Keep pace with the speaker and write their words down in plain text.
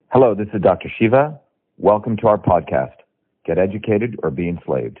Hello, this is Dr. Shiva. Welcome to our podcast, Get Educated or Be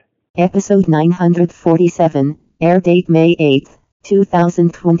Enslaved. Episode 947, air date May 8th,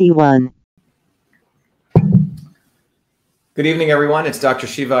 2021. Good evening, everyone. It's Dr.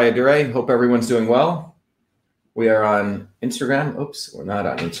 Shiva Ayyadurai. Hope everyone's doing well. We are on Instagram. Oops, we're not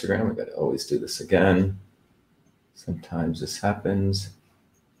on Instagram. We've got to always do this again. Sometimes this happens.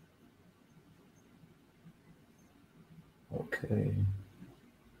 Okay.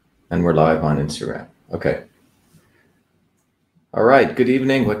 And we're live on Instagram. Okay. All right. Good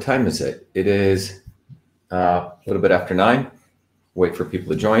evening. What time is it? It is a little bit after 9. Wait for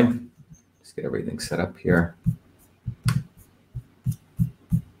people to join. Just get everything set up here.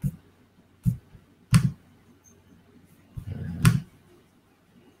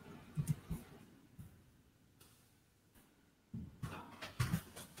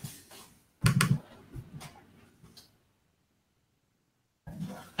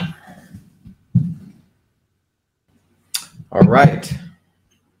 All right.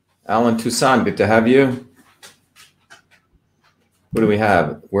 Alan Toussaint, good to have you. What do we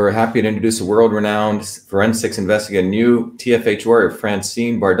have? We're happy to introduce a world-renowned forensics investigator, new TFH warrior,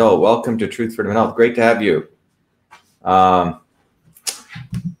 Francine Bardot. Welcome to Truth, Freedom, and Health. Great to have you.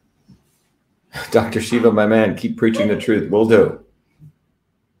 Dr. Shiva, my man, keep preaching the truth. Will do.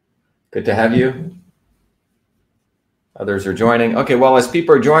 Good to have you. Others are joining. Okay, well, as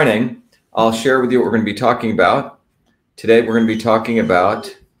people are joining, I'll share with you what we're going to be talking about. Today, we're going to be talking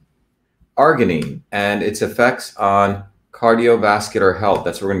about arginine and its effects on cardiovascular health.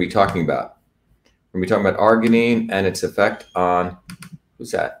 That's what we're going to be talking about. We're going to be talking about arginine and its effect on,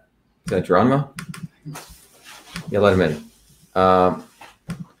 who's that? Is that Geronimo? Yeah, let him in. All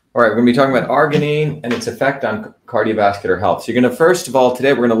right, we're going to be talking about arginine and its effect on cardiovascular health. So you're going to, first of all,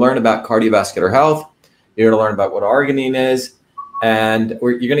 today we're going to learn about cardiovascular health. You're going to learn about what arginine is. And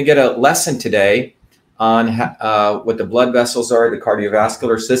you're going to get a lesson today on what the blood vessels are, the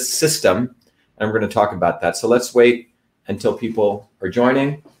cardiovascular system, and we're going to talk about that. So let's wait until people are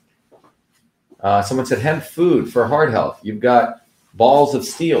joining. Someone said hemp food for heart health. You've got balls of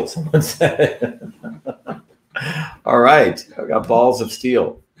steel, someone said. All right, I've got balls of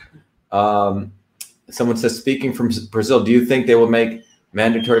steel. Someone says, speaking from Brazil, do you think they will make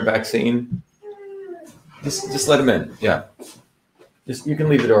mandatory vaccine? Just let them in, yeah. Just you can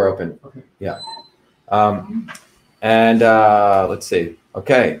leave the door open, okay. Yeah. Let's see.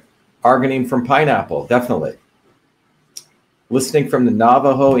 Okay. Arginine from pineapple. Definitely. Listening from the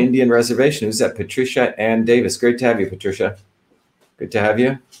Navajo Indian Reservation. Who's that? Patricia Ann Davis. Great to have you, Patricia. Good to have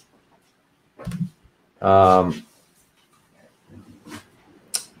you.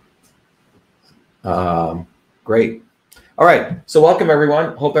 Great. All right. So welcome,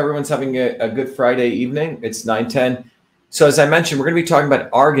 everyone. Hope everyone's having a good Friday evening. It's 9:10. So as I mentioned, we're going to be talking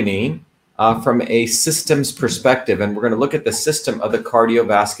about arginine from a systems perspective, and we're going to look at the system of the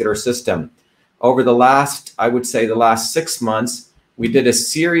cardiovascular system. Over the last 6 months, we did a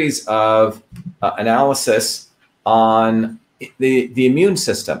series of analysis on the immune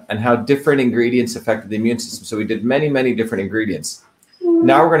system and how different ingredients affect the immune system. So we did many, many different ingredients.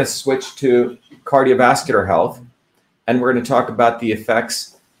 Now we're going to switch to cardiovascular health, and we're going to talk about the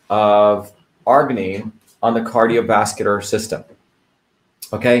effects of arginine on the cardiovascular system.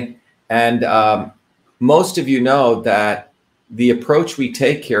 Okay? And most of you know that the approach we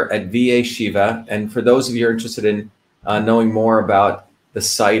take here at VA Shiva, and for those of you who are interested in knowing more about the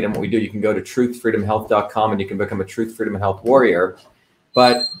site and what we do, you can go to truthfreedomhealth.com and you can become a Truth, Freedom, and Health warrior.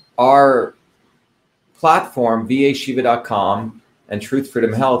 But our platform, vashiva.com and Truth,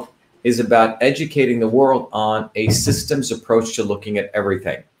 Freedom, Health, is about educating the world on a systems approach to looking at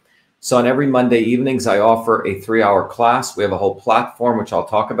everything. So on every Monday evenings, I offer a 3-hour class. We have a whole platform, which I'll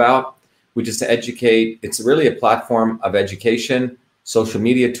talk about, which is to educate. It's really a platform of education, social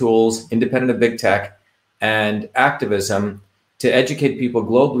media tools, independent of big tech, and activism to educate people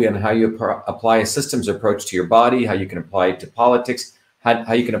globally on how you apply a systems approach to your body, how you can apply it to politics,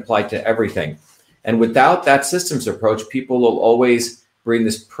 how you can apply it to everything. And without that systems approach, people will always bring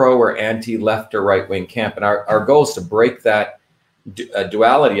this pro or anti left or right wing camp. And our goal is to break that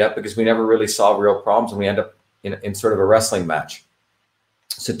duality up, because we never really solve real problems and we end up in sort of a wrestling match.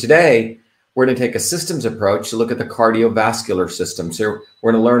 So today, we're going to take a systems approach to look at the cardiovascular system. So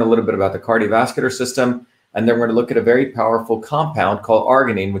we're going to learn a little bit about the cardiovascular system, and then we're going to look at a very powerful compound called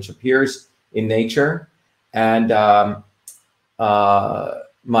arginine, which appears in nature. And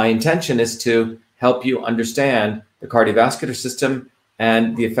my intention is to help you understand the cardiovascular system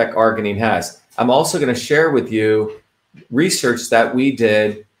and the effect arginine has. I'm also going to share with you research that we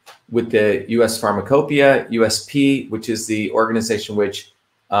did with the U.S. Pharmacopoeia, USP, which is the organization which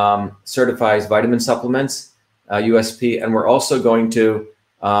certifies vitamin supplements, USP, and we're also going to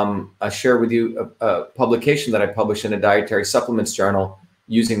share with you a publication that I published in a dietary supplements journal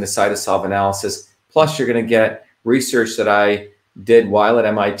using the Cytosolve analysis. Plus, you're going to get research that I did while at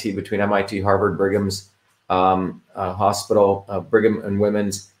MIT, between MIT, Harvard, Brigham's Hospital, Brigham and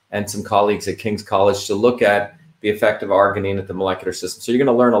Women's, and some colleagues at King's College to look at the effect of arginine at the molecular system. So you're going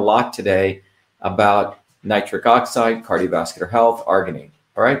to learn a lot today about nitric oxide, cardiovascular health, arginine.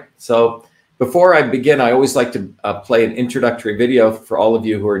 All right. So before I begin, I always like to play an introductory video for all of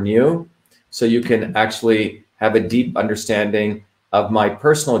you who are new, so you can actually have a deep understanding of my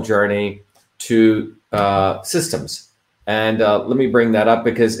personal journey to systems. And let me bring that up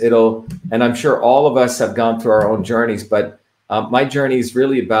because and I'm sure all of us have gone through our own journeys, but my journey is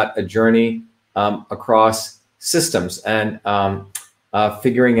really about a journey across systems and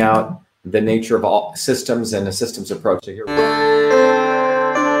figuring out the nature of all systems and a systems approach. So here we go.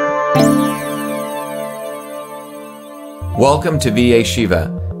 Welcome to VA Shiva.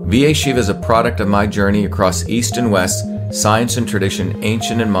 VA Shiva is a product of my journey across East and West, science and tradition,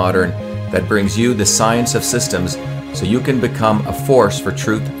 ancient and modern, that brings you the science of systems so you can become a force for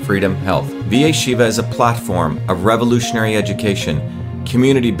truth, freedom, health. VA Shiva is a platform of revolutionary education,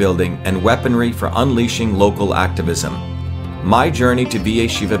 community building, and weaponry for unleashing local activism. My journey to VA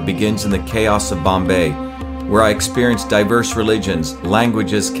Shiva begins in the chaos of Bombay, where I experienced diverse religions,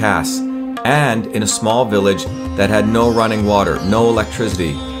 languages, castes, and in a small village that had no running water, no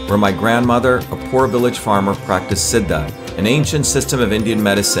electricity, where my grandmother, a poor village farmer, practiced Siddha, an ancient system of Indian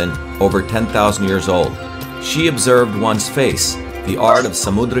medicine over 10,000 years old. She observed one's face, the art of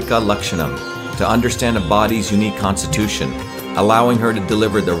Samudrika Lakshanam, to understand a body's unique constitution, allowing her to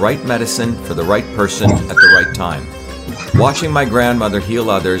deliver the right medicine for the right person at the right time. Watching my grandmother heal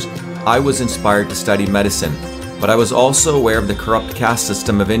others, I was inspired to study medicine, but I was also aware of the corrupt caste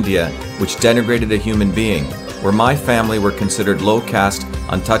system of India, which denigrated a human being, where my family were considered low caste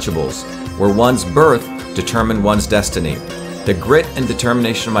untouchables, where one's birth determined one's destiny. The grit and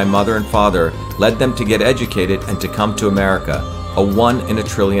determination of my mother and father led them to get educated and to come to America, a 1 in a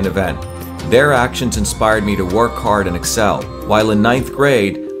trillion event. Their actions inspired me to work hard and excel. While in 9th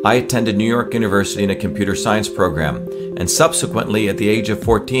grade, I attended New York University in a computer science program, and subsequently, at the age of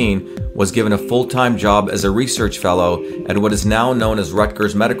 14, was given a full-time job as a research fellow at what is now known as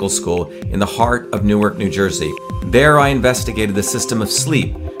Rutgers Medical School in the heart of Newark, New Jersey. There, I investigated the system of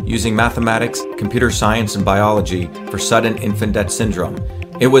sleep using mathematics, computer science, and biology for sudden infant death syndrome.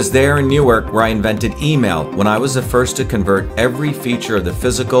 It was there in Newark where I invented email, when I was the first to convert every feature of the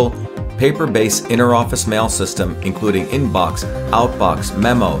physical, paper-based inter-office mail system, including inbox, outbox,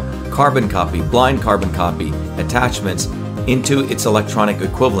 memo, carbon copy, blind carbon copy, attachments, into its electronic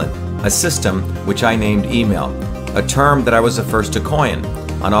equivalent, a system which I named email, a term that I was the first to coin.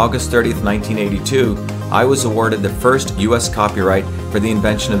 On August 30th, 1982, I was awarded the first U.S. copyright for the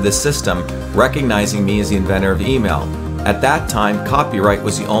invention of this system, recognizing me as the inventor of email. At that time, copyright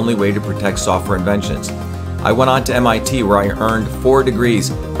was the only way to protect software inventions. I went on to MIT, where I earned 4 degrees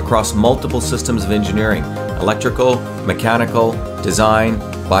across multiple systems of engineering: electrical, mechanical, design,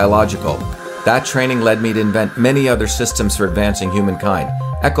 biological. That training led me to invent many other systems for advancing humankind.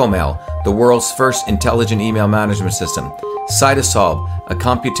 EchoMail, the world's first intelligent email management system. Cytosolve, a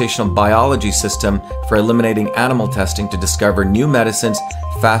computational biology system for eliminating animal testing to discover new medicines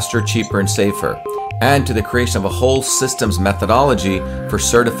faster, cheaper, and safer. And to the creation of a whole systems methodology for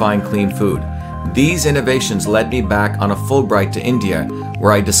certifying clean food. These innovations led me back on a Fulbright to India,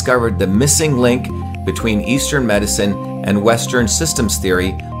 where I discovered the missing link between Eastern medicine and Western systems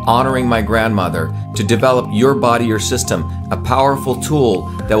theory, honoring my grandmother, to develop Your Body, Your System, a powerful tool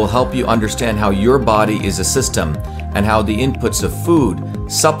that will help you understand how your body is a system and how the inputs of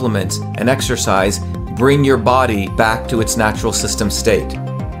food, supplements, and exercise bring your body back to its natural system state.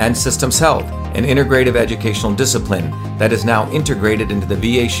 And Systems Health, an integrative educational discipline that is now integrated into the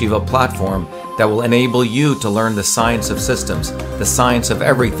VA Shiva platform that will enable you to learn the science of systems, the science of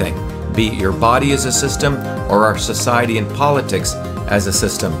everything, be it your body as a system or our society and politics as a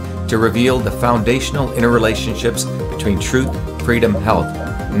system, to reveal the foundational interrelationships between truth, freedom, health.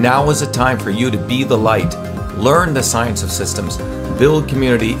 Now is the time for you to be the light, learn the science of systems, build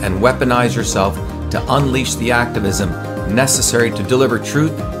community, and weaponize yourself to unleash the activism necessary to deliver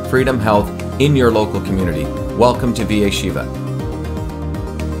truth, freedom, health in your local community. Welcome to VA Shiva.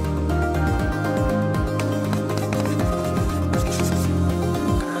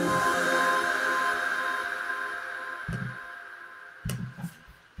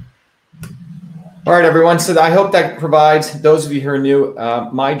 All right, everyone. So I hope that provides those of you who are new,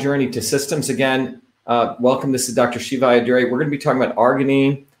 my journey to systems. Again, Welcome. This is Dr. Shiva Ayyadurai. We're going to be talking about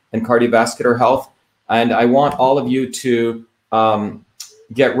arginine and cardiovascular health. And I want all of you to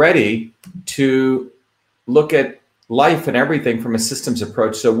get ready to look at life and everything from a systems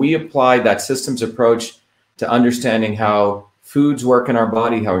approach. So we apply that systems approach to understanding how foods work in our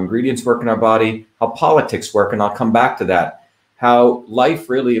body, how ingredients work in our body, how politics work, and I'll come back to that. How life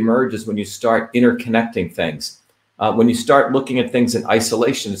really emerges when you start interconnecting things. When you start looking at things in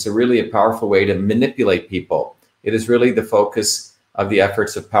isolation, it's really a powerful way to manipulate people. It is really the focus of the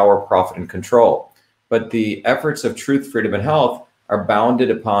efforts of power, profit, and control. But the efforts of truth, freedom, and health are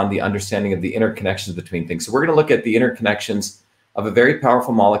bounded upon the understanding of the interconnections between things. So we're going to look at the interconnections of a very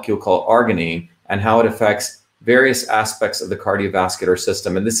powerful molecule called arginine and how it affects various aspects of the cardiovascular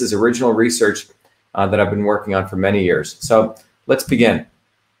system. And this is original research that I've been working on for many years. So let's begin.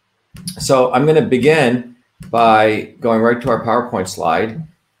 So I'm going to begin by going right to our PowerPoint slide.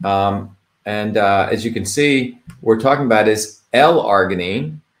 As you can see, we're talking about is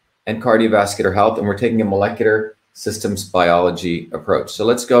L-arginine and cardiovascular health, and we're taking a molecular systems biology approach. So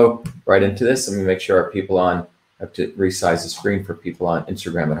let's go right into this. Let me make sure our people on, I have to resize the screen for people on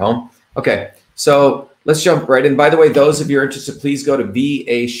Instagram at home. Okay, so let's jump right in. By the way, those of you who are interested, please go to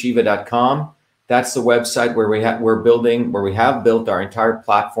vashiva.com. That's the website where we have built our entire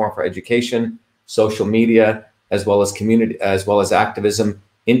platform for education, social media, as well as community, as well as activism,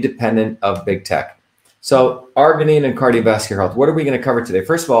 independent of big tech. So arginine and cardiovascular health. What are we going to cover today?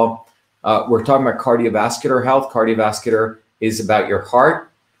 First of all, we're talking about cardiovascular health. Cardiovascular is about your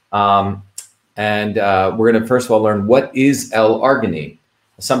heart. We're going to first of all learn what is L-arginine.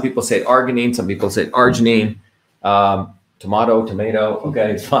 Some people say arginine, some people say arginine, tomato,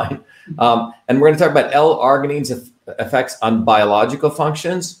 okay, it's fine. And we're going to talk about L-arginine's effects on biological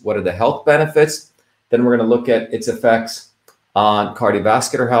functions. What are the health benefits? Then we're going to look at its effects on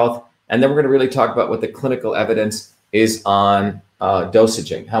cardiovascular health. And then we're going to really talk about what the clinical evidence is on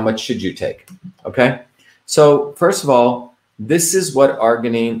dosaging. How much should you take? Okay. So first of all, this is what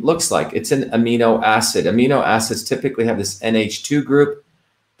arginine looks like. It's an amino acid. Amino acids typically have this NH2 group.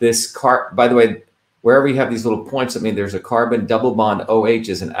 By the way, wherever you have these little points, that means there's a carbon. Double bond OH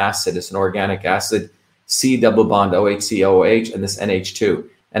is an acid. It's an organic acid. C double bond OH, COOH, and this NH2.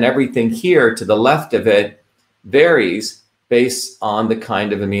 And everything here to the left of it varies based on the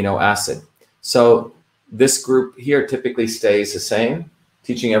kind of amino acid. So this group here typically stays the same,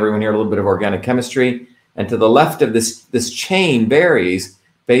 teaching everyone here a little bit of organic chemistry. And to the left of this chain varies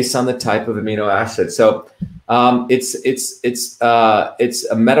based on the type of amino acid. So it's a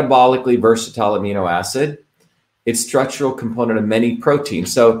metabolically versatile amino acid. It's structural component of many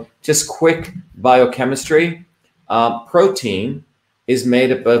proteins. So just quick biochemistry, protein is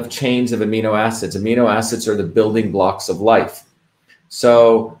made up of chains of amino acids. Amino acids are the building blocks of life.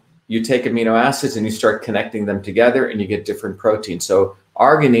 So you take amino acids and you start connecting them together and you get different proteins. So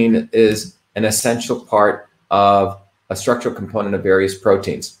arginine is an essential part of a structural component of various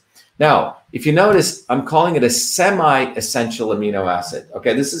proteins. Now, if you notice, I'm calling it a semi-essential amino acid.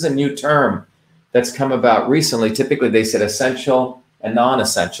 Okay, this is a new term that's come about recently. Typically, they said essential and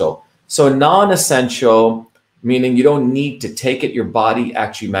non-essential. So non-essential, meaning you don't need to take it, your body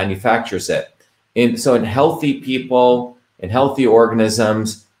actually manufactures it. So in healthy people, in healthy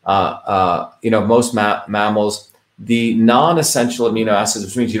organisms, most mammals, the non-essential amino acids,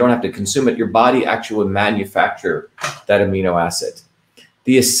 which means you don't have to consume it, your body actually will manufacture that amino acid.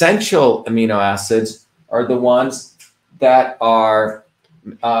 The essential amino acids are the ones that are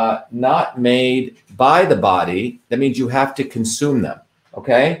not made by the body. That means you have to consume them,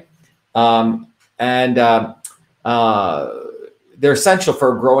 okay? They're essential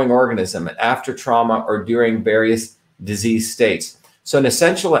for a growing organism after trauma or during various disease states. So an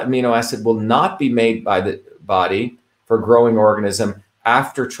essential amino acid will not be made by the body for a growing organism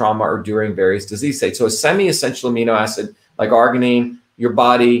after trauma or during various disease states. So a semi-essential amino acid like arginine, your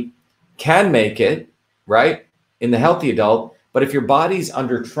body can make it, right, in the healthy adult. But if your body's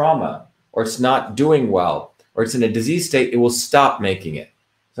under trauma or it's not doing well or it's in a disease state, it will stop making it.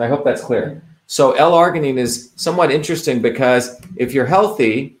 So I hope that's clear. So L-arginine is somewhat interesting because if you're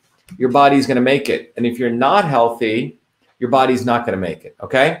healthy, your body's going to make it. And if you're not healthy, your body's not going to make it,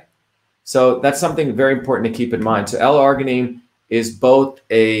 okay? So that's something very important to keep in mind. So L-arginine is both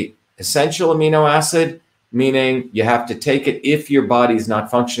a essential amino acid, meaning you have to take it if your body's not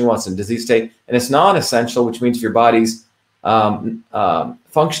functioning well, it's in disease state, and it's non-essential, which means if your body's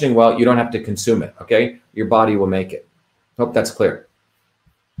functioning well, you don't have to consume it, okay? Your body will make it. Hope that's clear.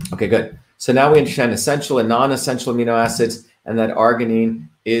 Okay, good. So now we understand essential and non-essential amino acids, and that arginine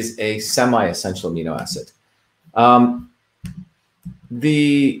is a semi-essential amino acid.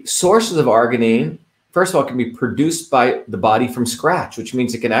 The sources of arginine first of all, it can be produced by the body from scratch, which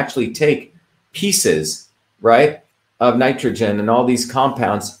means it can actually take pieces, right, of nitrogen and all these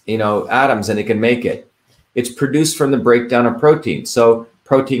compounds, atoms, and it can make it. It's produced from the breakdown of protein. So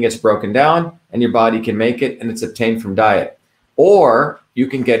protein gets broken down and your body can make it, and it's obtained from diet. Or you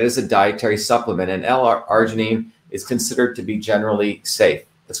can get it as a dietary supplement, and L-arginine is considered to be generally safe.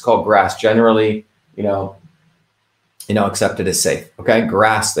 It's called GRAS, generally, accepted as safe. Okay,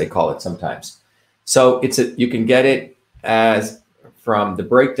 GRAS they call it sometimes. So you can get it as from the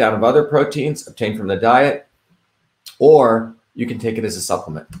breakdown of other proteins obtained from the diet, or you can take it as a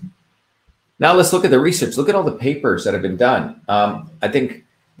supplement. Now let's look at the research. Look at all the papers that have been done. I think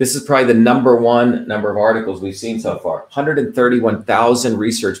this is probably the #1 number of articles we've seen so far. 131,000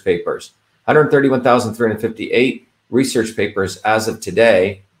 research papers, 131,358 research papers as of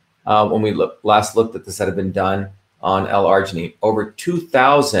today. When we last looked at this, that have been done on L-arginine. Over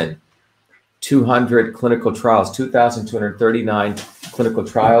 2,200 clinical trials, 2,239 clinical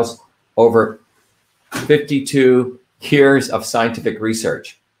trials, over 52 years of scientific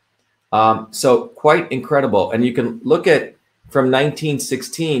research. So quite incredible. And you can look at from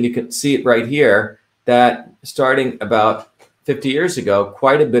 1916, you can see it right here, that starting about 50 years ago,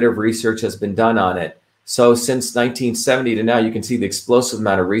 quite a bit of research has been done on it. So since 1970 to now, you can see the explosive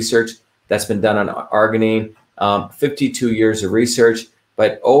amount of research that's been done on arginine, 52 years of research,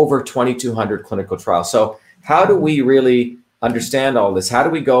 but over 2,200 clinical trials. So how do we really understand all this? How do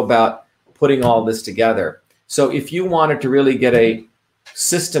we go about putting all this together? So if you wanted to really get a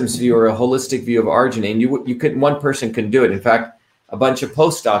systems view or a holistic view of arginine, one person can do it. In fact, a bunch of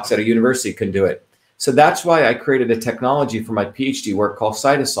postdocs at a university can do it. So that's why I created a technology for my PhD work called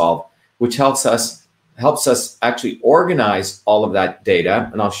Cytosolve, which helps us actually organize all of that data.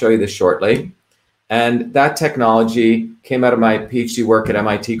 And I'll show you this shortly. And that technology came out of my PhD work at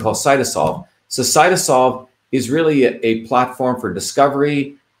MIT called Cytosolve. So Cytosolve is really a platform for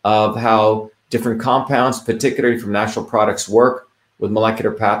discovery of how different compounds, particularly from natural products, work with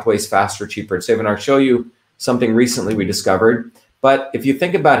molecular pathways faster, cheaper, and safer. And I'll show you something recently we discovered. But if you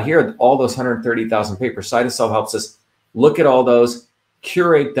think about here, all those 130,000 papers, Cytosolve helps us look at all those,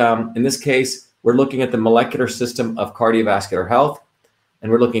 curate them. In this case, we're looking at the molecular system of cardiovascular health,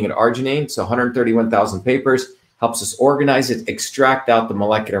 and we're looking at arginine. So 131,000 papers helps us organize it, extract out the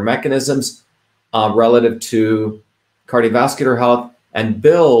molecular mechanisms relative to cardiovascular health, and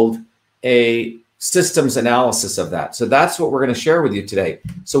build a systems analysis of that. So that's what we're going to share with you today.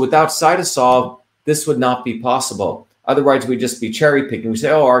 So without Cytosolve, this would not be possible. Otherwise, we'd just be cherry picking. We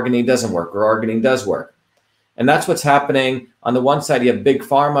say, oh, arginine doesn't work, or arginine does work. And that's what's happening. On the one side, you have big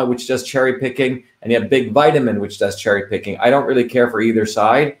pharma, which does cherry picking, and you have big vitamin, which does cherry picking. I don't really care for either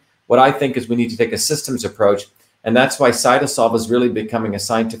side. What I think is we need to take a systems approach. And that's why Cytosolve is really becoming a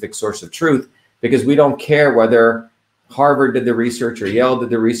scientific source of truth, because we don't care whether Harvard did the research or Yale did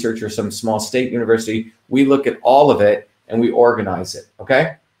the research or some small state university. We look at all of it and we organize it.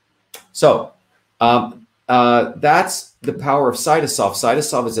 Okay. So that's the power of Cytosolve.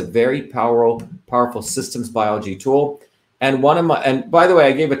 Cytosolve is a very powerful systems biology tool. And by the way,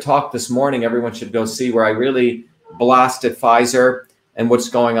 I gave a talk this morning. Everyone should go see, where I really blasted Pfizer and what's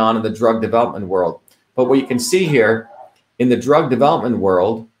going on in the drug development world. But what you can see here in the drug development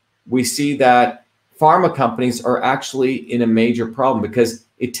world, we see that pharma companies are actually in a major problem, because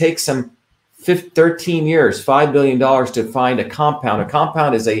it takes them 13 years, $5 billion to find a compound. A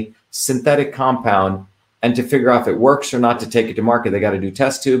compound is a synthetic compound, and to figure out if it works or not to take it to market, they got to do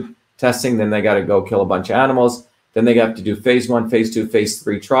test tube testing, then they got to go kill a bunch of animals, then they have to do phase 1, phase 2, phase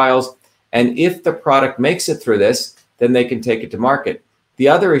 3 trials. And if the product makes it through this, then they can take it to market. The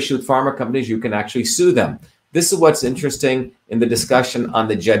other issue with pharma companies, you can actually sue them. This is what's interesting in the discussion on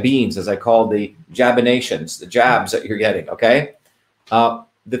the jabines, as I call the jabinations, the jabs that you're getting, okay?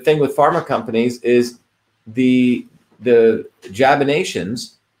 The thing with pharma companies is the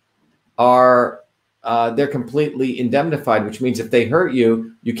jabinations are, they're completely indemnified, which means if they hurt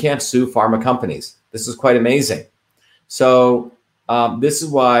you, you can't sue pharma companies. This is quite amazing. So this is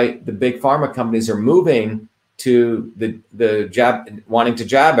why the big pharma companies are moving to the jab, wanting to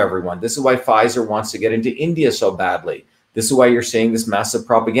jab everyone. This is why Pfizer wants to get into India so badly. This is why you're seeing this massive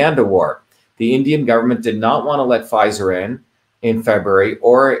propaganda war. The Indian government did not want to let Pfizer in February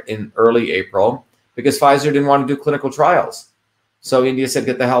or in early April, because Pfizer didn't want to do clinical trials. So India said,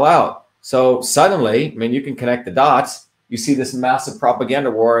 get the hell out. So suddenly, I mean, you can connect the dots. You see this massive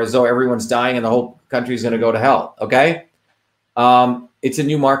propaganda war as though everyone's dying and the whole country is going to go to hell. Okay. It's a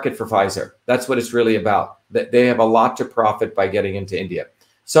new market for Pfizer. That's what it's really about. They have a lot to profit by getting into India.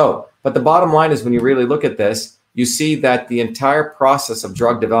 So, but the bottom line is, when you really look at this, you see that the entire process of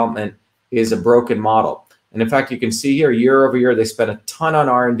drug development is a broken model. And in fact, you can see here, year over year, they spend a ton on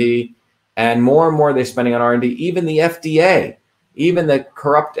R&D, and more they're spending on R&D. Even the FDA, even the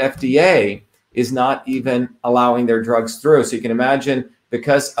corrupt FDA, is not even allowing their drugs through. So you can imagine,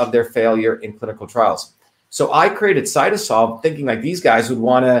 because of their failure in clinical trials. So I created Cytosolve thinking like these guys would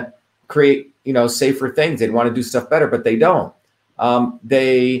want to create, safer things. They'd want to do stuff better, but they don't.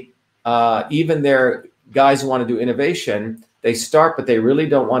 Even their guys who want to do innovation, they start, but they really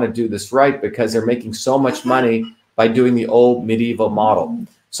don't want to do this right because they're making so much money by doing the old medieval model.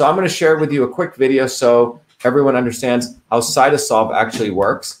 So I'm going to share with you a quick video so everyone understands how Cytosolve actually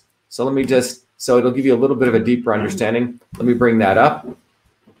works. So so it'll give you a little bit of a deeper understanding. Let me bring that up.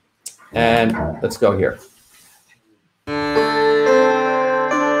 And let's go here.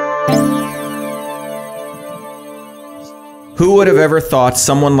 Who would have ever thought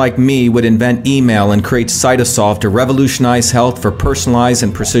someone like me would invent email and create Cytosolve to revolutionize health for personalized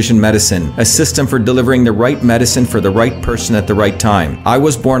and precision medicine, a system for delivering the right medicine for the right person at the right time? I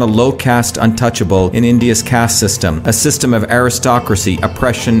was born a low caste untouchable in India's caste system, a system of aristocracy,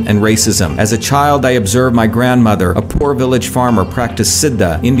 oppression, and racism. As a child, I observed my grandmother, a poor village farmer, practice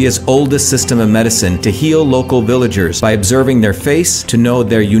Siddha, India's oldest system of medicine, to heal local villagers by observing their face, to know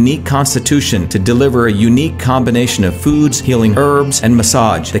their unique constitution, to deliver a unique combination of foods, healing herbs, and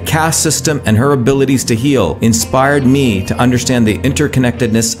massage. The caste system and her abilities to heal inspired me to understand the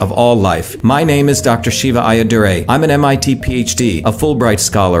interconnectedness of all life. My name is Dr. Shiva Ayyadurai. I'm an MIT PhD, a Fulbright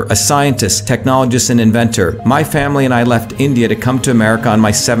scholar, a scientist, technologist, and inventor. My family and I left India to come to America on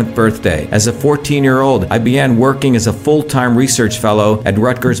my 7th birthday. As a 14-year-old, I began working as a full-time research fellow at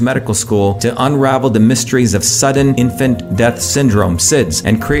Rutgers Medical School to unravel the mysteries of sudden infant death syndrome, SIDS,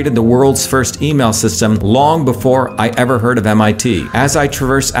 and created the world's first email system long before I ever heard of MIT. As I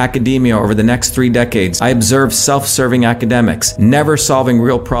traverse academia over the next 3 decades, I observed self-serving academics, never solving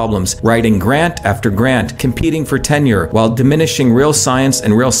real problems, writing grant after grant, competing for tenure, while diminishing real science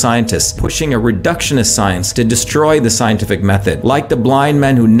and real scientists, pushing a reductionist science to destroy the scientific method. Like the blind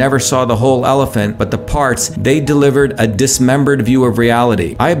men who never saw the whole elephant, but the parts, they delivered a dismembered view of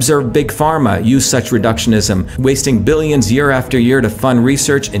reality. I observed Big Pharma use such reductionism, wasting billions year after year to fund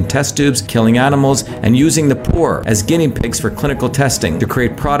research in test tubes, killing animals, and using the poor as guinea pigs for clinical testing to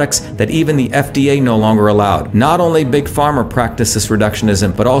create products that even the FDA no longer allowed. Not only Big Pharma practiced this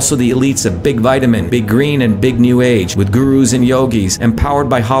reductionism, but also the elites of Big Vitamin, Big Green, and Big New Age, with gurus and yogis, empowered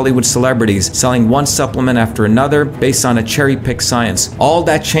by Hollywood celebrities, selling one supplement after another based on a cherry-picked science. All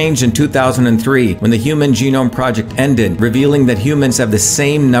that changed in 2003 when the Human Genome Project ended, revealing that humans have the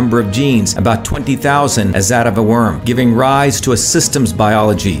same number of genes, about 20,000, as that of a worm, giving rise to a systems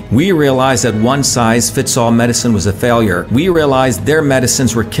biology. We realized that one-size-fits-all medicine was a failure. We realized their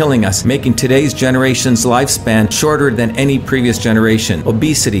medicines were killing us, making today's generation's lifespan shorter than any previous generation.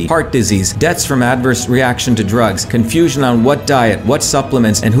 Obesity, heart disease, deaths from adverse reaction to drugs, confusion on what diet, what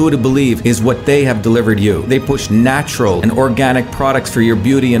supplements, and who to believe is what they have delivered you. They push natural and organic products for your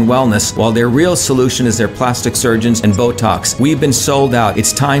beauty and wellness, while their real solution is their plastic surgeons and Botox. We've been sold out.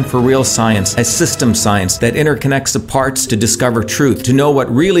 It's time for real science, a system science that interconnects the parts to discover truth, to know what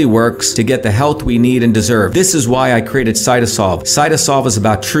really works, to get the health we need and deserve. This is why I created Cytosolve. Cytosolve is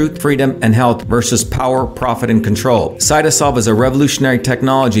about truth, freedom, and health versus power, profit, and control. Cytosolve is a revolutionary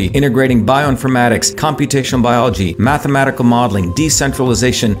technology integrating bioinformatics, computational biology, mathematical modeling,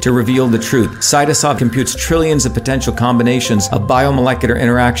 decentralization to reveal the truth. Cytosolve computes trillions of potential combinations of biomolecular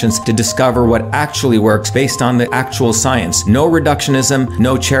interactions to discover what actually works based on the actual science. No reductionism,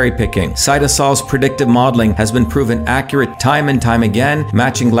 no cherry picking. Cytosolve's predictive modeling has been proven accurate time and time again,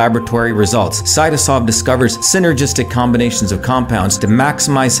 matching laboratory results. Cytosolve discovers synergistic combinations of compounds to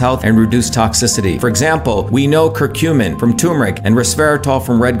maximize health and reduce toxicity. For example, we know curcumin from turmeric and resveratrol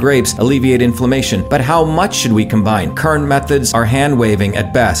from red grapes alleviate inflammation, but how much should we combine? Current methods are hand-waving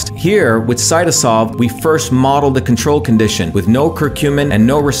at best. Here, with Cytosolve, we first model the control condition with no curcumin and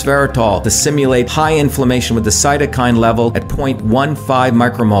no resveratrol to simulate high inflammation with the cytokine level at 0.15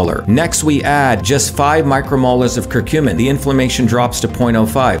 micromolar. Next, we add just 5 micromolars of curcumin. The inflammation drops to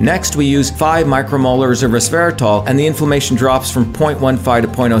 0.05. Next, we use 5 micromolars of resveratrol and the inflammation drops from 0.15 to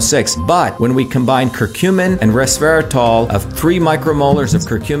 0.06. But when we combine curcumin and resveratrol of 3 micromolars of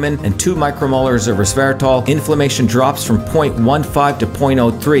curcumin and 2 micromolars of resveratrol, inflammation drops from 0.15 to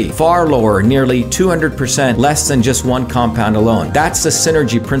 0.03, far lower, nearly 200% less than just one compound alone. That's the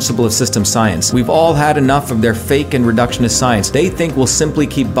synergy principle of system science. We've all had enough of their fake and reductionist science. They think we'll simply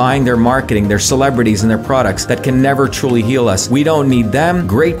keep buying their marketing, their celebrities, and their products that can never truly heal us. We don't need them.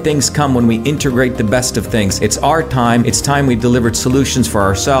 Great things come when we integrate the best of things. It's our time. It's time we delivered solutions for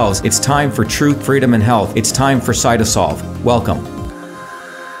ourselves. It's time for truth, freedom, and health. It's time for Cytosolve. Welcome.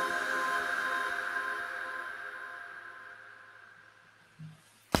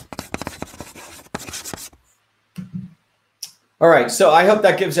 All right, so I hope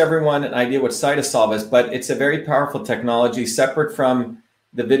that gives everyone an idea what Cytosolve is, but it's a very powerful technology separate from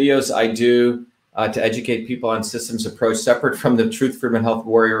the videos I do to educate people on systems approach, separate from the Truth, Freedom, and Health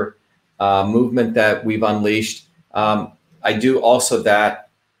Warrior movement that we've unleashed. I do also that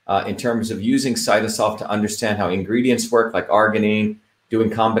in terms of using Cytosolve to understand how ingredients work, like arginine, doing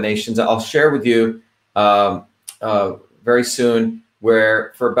combinations. I'll share with you very soon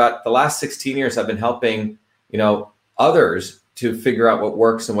where for about the last 16 years, I've been helping, others to figure out what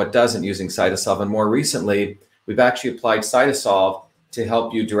works and what doesn't using Cytosolve. And more recently, we've actually applied Cytosolve to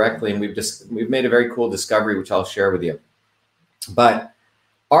help you directly. And we've made a very cool discovery, which I'll share with you. But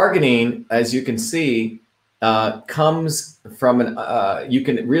arginine, as you can see, comes from you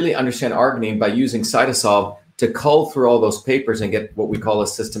can really understand arginine by using Cytosolve to cull through all those papers and get what we call a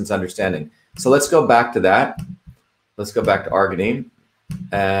systems understanding. So let's go back to that. Let's go back to arginine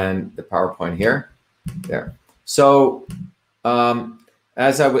and the PowerPoint here. There. So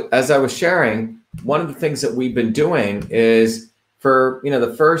as I was sharing, one of the things that we've been doing is for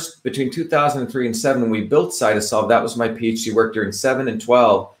the first between 2003 and 2007, when we built Cytosolve, that was my PhD work during 2007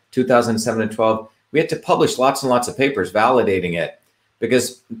 and 12. We had to publish lots and lots of papers validating it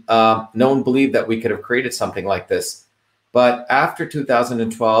because no one believed that we could have created something like this. But after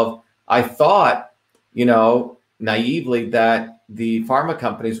 2012, I thought, naively that the pharma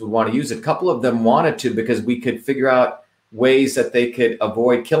companies would want to use it. A couple of them wanted to because we could figure out ways that they could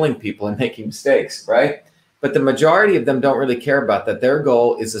avoid killing people and making mistakes, right? But the majority of them don't really care about that. Their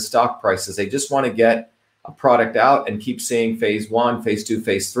goal is the stock prices. They just want to get a product out and keep seeing phase 1, phase 2,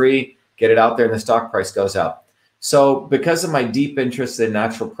 phase 3, get it out there and the stock price goes up. So because of my deep interest in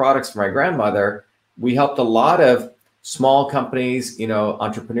natural products for my grandmother, we helped a lot of small companies,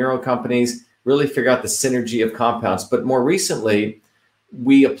 entrepreneurial companies, really figure out the synergy of compounds. But more recently,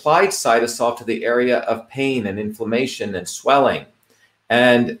 we applied Cytosolve to the area of pain and inflammation and swelling.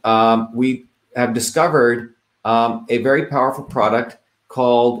 And we have discovered a very powerful product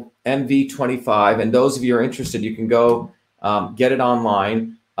called MV25. And those of you who are interested, you can go get it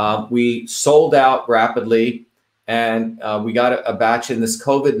online. We sold out rapidly, and we got a batch in. This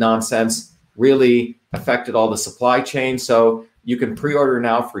COVID nonsense really affected all the supply chain. So you can pre-order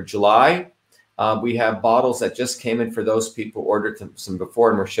now for July. We have bottles that just came in for those people who ordered some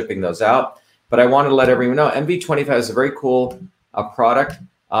before, and we're shipping those out. But I wanted to let everyone know MV25 is a very cool product,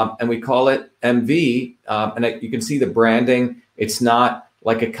 and we call it MV. And you can see the branding. It's not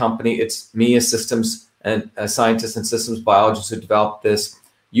like a company. It's me, a systems and a scientist and systems biologist who developed this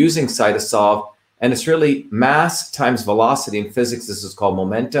using Cytosolve. And it's really mass times velocity. In physics, this is called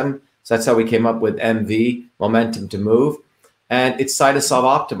momentum. So that's how we came up with MV, momentum to move. And it's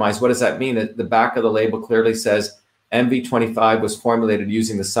Cytosolve optimized. What does that mean? The back of the label clearly says MV25 was formulated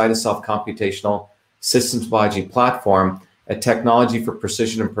using the Cytosolve computational systems biology platform, a technology for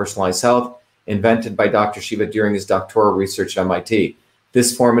precision and personalized health invented by Dr. Shiva during his doctoral research at MIT.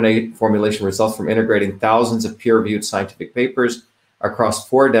 This formulation results from integrating thousands of peer-reviewed scientific papers across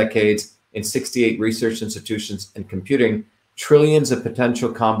 4 decades in 68 research institutions and computing trillions of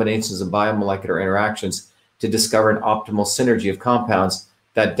potential combinations of biomolecular interactions to discover an optimal synergy of compounds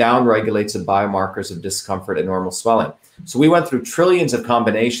that downregulates the biomarkers of discomfort and normal swelling. So we went through trillions of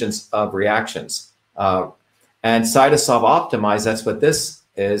combinations of reactions. And Cytosolve optimized, that's what this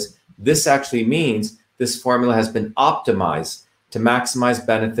is. This actually means this formula has been optimized to maximize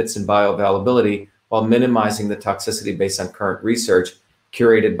benefits and bioavailability while minimizing the toxicity based on current research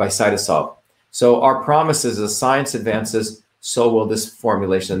curated by Cytosolve. So our promise is as science advances, so will this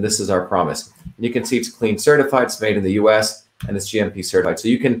formulation. And this is our promise. And you can see it's clean certified, it's made in the US, and it's GMP certified. So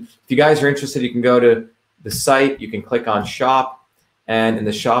you can, if you guys are interested, you can go to the site, you can click on shop, and in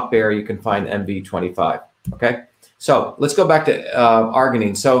the shop area, you can find MV25, okay? So let's go back to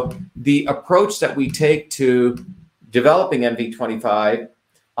arginine. So the approach that we take to developing MV25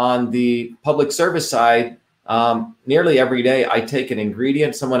 on the public service side, nearly every day I take an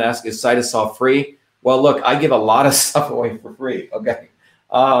ingredient. Someone asks, is Cytosolve free? Well, look, I give a lot of stuff away for free, okay?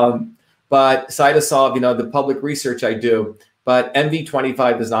 But Cytosolve, the public research I do, but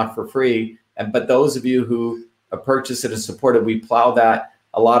MV25 is not for free. But those of you who purchase it and support it, we plow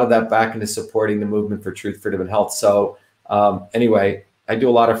a lot of that back into supporting the movement for truth, freedom, and health. So anyway, I do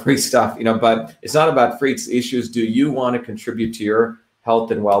a lot of free stuff, but it's not about free. It's issues. Do you want to contribute to your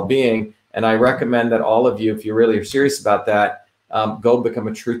health and well-being? And I recommend that all of you, if you really are serious about that, go become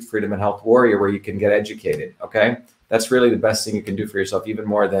a truth, freedom, and health warrior where you can get educated. Okay, that's really the best thing you can do for yourself, even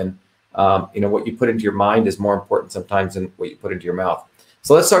more than what you put into your mind is more important sometimes than what you put into your mouth.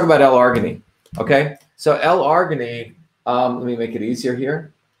 So let's talk about L-arginine. Okay, so L-arginine. Let me make it easier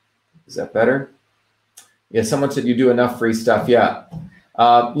here. Is that better? Yeah, someone said you do enough free stuff. Yeah.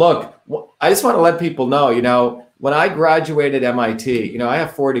 Look, I just want to let people know, when I graduated MIT, I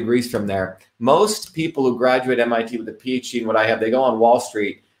have 4 degrees from there. Most people who graduate MIT with a PhD in what I have, they go on Wall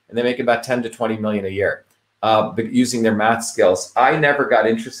Street and they make about 10 to 20 million a year using their math skills. I never got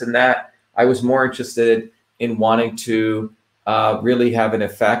interested in that. I was more interested in wanting to really have an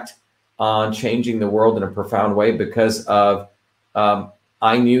effect on changing the world in a profound way because of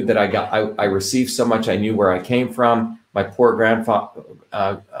I knew that I received so much. I knew where I came from. My poor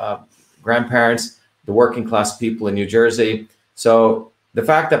grandparents, the working class people in New Jersey. So the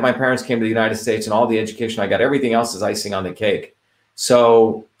fact that my parents came to the United States and all the education I got, everything else is icing on the cake.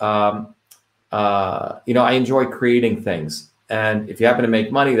 So, I enjoy creating things. And if you happen to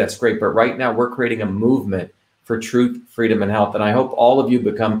make money, that's great. But right now we're creating a movement for truth, freedom, and health. And I hope all of you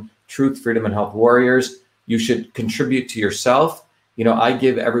become truth, freedom, and health warriors. You should contribute to yourself. I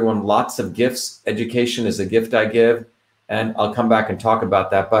give everyone lots of gifts. Education is a gift I give. And I'll come back and talk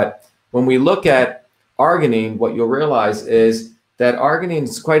about that. But when we look at arginine, what you'll realize is that arginine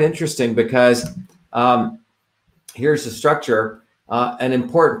is quite interesting because here's the structure. An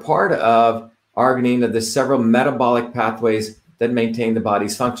important part of arginine are the several metabolic pathways that maintain the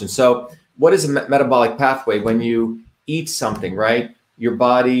body's function. So what is a metabolic pathway? When you eat something, right? Your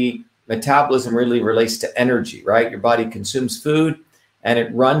body metabolism really relates to energy, right? Your body consumes food and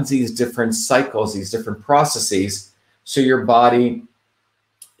it runs these different cycles, these different processes. So your body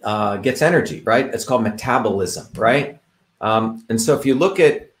gets energy, right? It's called metabolism, right? And so if you look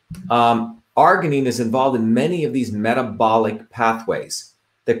at arginine is involved in many of these metabolic pathways.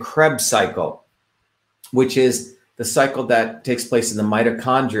 The Krebs cycle, which is the cycle that takes place in the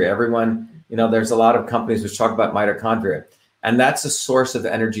mitochondria. Everyone, there's a lot of companies which talk about mitochondria, and that's a source of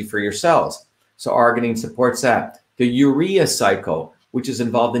energy for your cells. So arginine supports that. The urea cycle, which is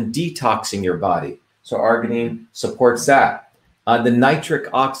involved in detoxing your body. So arginine supports that. The nitric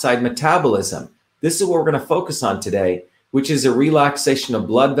oxide metabolism. This is what we're going to focus on today, which is a relaxation of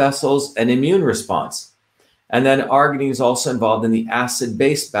blood vessels and immune response. And then arginine is also involved in the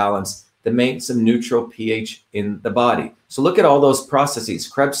acid-base balance that maintains some neutral pH in the body. So look at all those processes: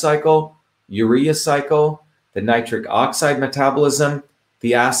 Krebs cycle, urea cycle, the nitric oxide metabolism,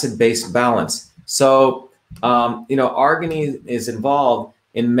 the acid-base balance. So, arginine is involved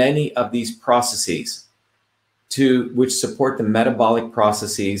in many of these processes which support the metabolic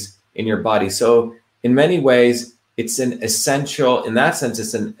processes in your body. So in many ways, it's an essential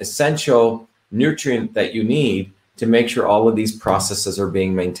nutrient that you need to make sure all of these processes are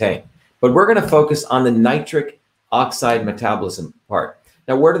being maintained. But we're going to focus on the nitric oxide metabolism part.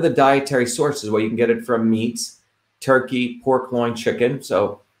 Now, what are the dietary sources? Well, you can get it from meats, turkey, pork loin, chicken.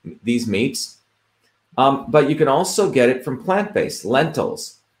 So these meats. But you can also get it from plant-based: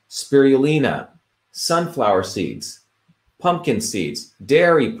 lentils, spirulina, sunflower seeds, pumpkin seeds,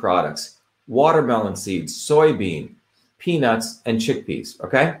 dairy products, watermelon seeds, soybean, peanuts, and chickpeas.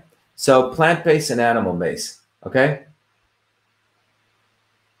 Okay. So plant-based and animal-based. Okay.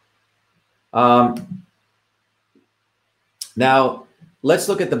 Now, let's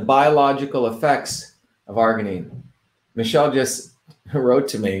look at the biological effects of arginine. Michelle just wrote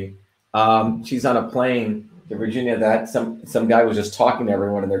to me. She's on a plane to Virginia that some guy was just talking to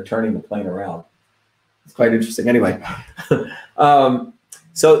everyone and they're turning the plane around. It's quite interesting. Anyway,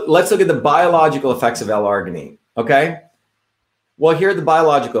 so let's look at the biological effects of L-arginine. Okay. Well, here are the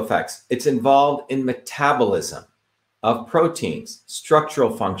biological effects. It's involved in metabolism of proteins, structural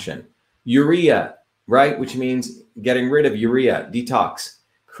function, urea, right, which means getting rid of urea, detox,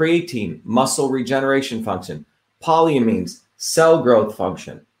 creatine, muscle regeneration function, polyamines, cell growth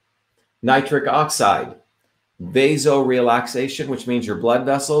function, nitric oxide, vasorelaxation, which means your blood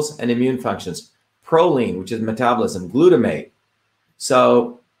vessels and immune functions, proline, which is metabolism, glutamate,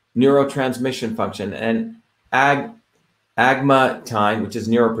 so neurotransmission function, and agmatine, which is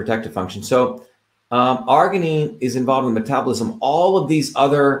neuroprotective function. So arginine is involved in metabolism. All of these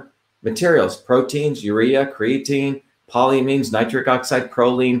other materials: proteins, urea, creatine, polyamines, nitric oxide,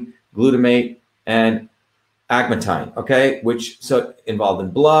 proline, glutamate, and agmatine, okay, which so involved in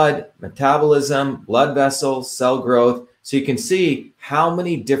blood, metabolism, blood vessels, cell growth. So you can see how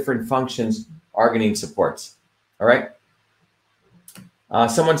many different functions arginine supports. All right.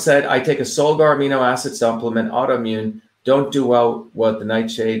 Someone said, I take a Solgar amino acid supplement, autoimmune, don't do well with the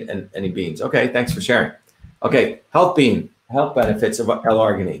nightshade and any beans. Okay, thanks for sharing. Okay, health benefits of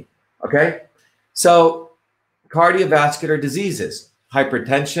L-arginine. Okay, so cardiovascular diseases: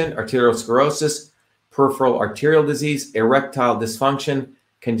 hypertension, arteriosclerosis, peripheral arterial disease, erectile dysfunction,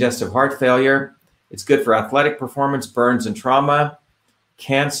 congestive heart failure. It's good for athletic performance, burns and trauma,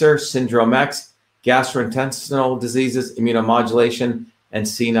 cancer, syndrome X, gastrointestinal diseases, immunomodulation, and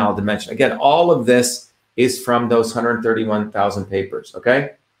senile dementia. Again, all of this is from those 131,000 papers,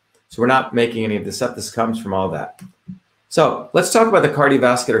 okay? So we're not making any of this up. This comes from all that. So let's talk about the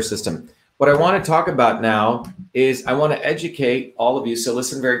cardiovascular system. What I want to talk about now is I want to educate all of you. So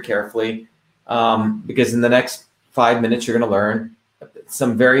listen very carefully, because in the next 5 minutes, you're going to learn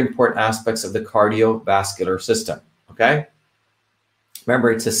some very important aspects of the cardiovascular system, okay?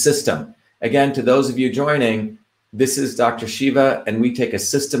 Remember, it's a system. Again, to those of you joining, this is Dr. Shiva, and we take a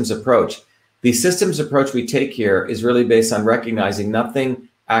systems approach. The systems approach we take here is really based on recognizing nothing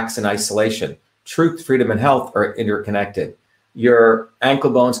acts in isolation. Truth, freedom, and health are interconnected. Your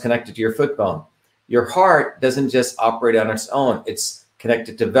ankle bone's connected to your foot bone. Your heart doesn't just operate on its own. It's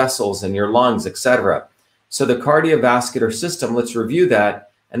connected to vessels in your lungs, etc. So the cardiovascular system, let's review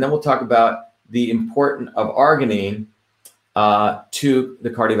that, and then we'll talk about the importance of arginine to the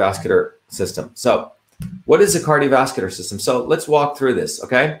cardiovascular system. So what is the cardiovascular system? So let's walk through this,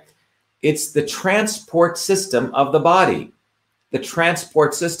 okay? It's the transport system of the body, the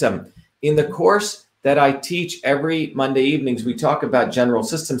transport system. In the course that I teach every Monday evenings, we talk about general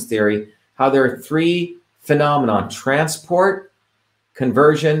systems theory, how there are three phenomena: transport,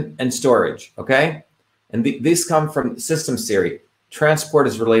 conversion, and storage, okay? And these come from systems theory. Transport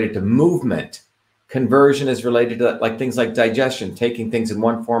is related to movement. Conversion is related to like things like digestion, taking things in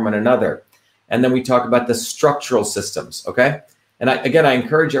one form and another. And then we talk about the structural systems, okay? And I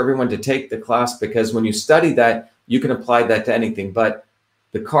encourage everyone to take the class, because when you study that, you can apply that to anything. But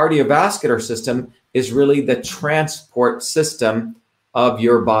the cardiovascular system is really the transport system of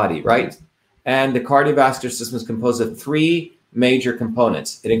your body, right? And the cardiovascular system is composed of three major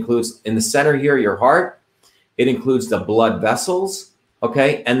components. It includes, in the center here, your heart. It includes the blood vessels,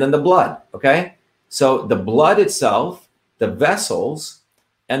 okay? And then the blood, okay? So the blood itself, the vessels,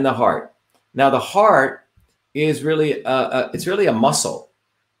 and the heart. Now the heart is really, it's really a muscle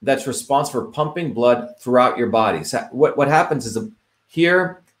that's responsible for pumping blood throughout your body. So what happens is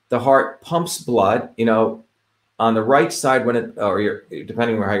here, the heart pumps blood, you know, on the right side when it, or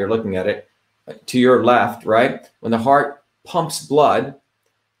depending on how you're looking at it, to your left, right? When the heart pumps blood,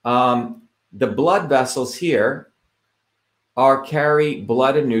 the blood vessels here carry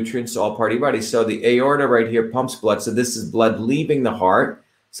blood and nutrients to all parts of your body. So the aorta right here pumps blood. So this is blood leaving the heart.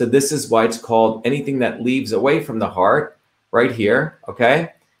 So this is why it's called anything that leaves away from the heart right here.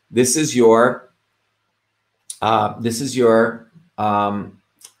 Okay. This is your aorta,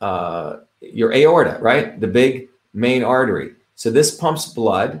 right? The big main artery. So this pumps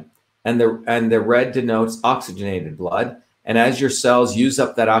blood, and the red denotes oxygenated blood. And as your cells use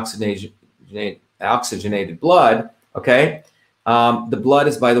up that oxygenated blood, okay, the blood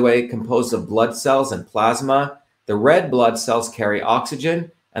is, by the way, composed of blood cells and plasma. The red blood cells carry oxygen,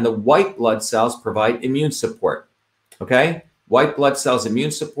 and the white blood cells provide immune support. Okay, white blood cells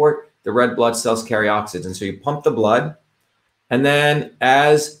immune support. The red blood cells carry oxygen. So you pump the blood, and then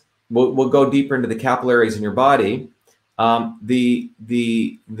as we'll go deeper into the capillaries in your body,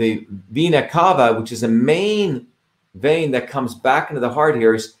 the vena cava, which is a main vein that comes back into the heart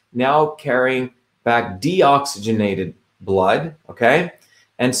here, is now carrying back deoxygenated blood. Okay,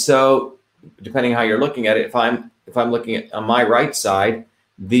 and so depending how you're looking at it, if I'm looking at on my right side,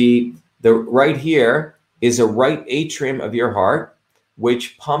 the right here is a right atrium of your heart,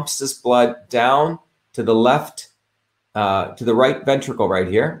 which pumps this blood down to the left, to the right ventricle right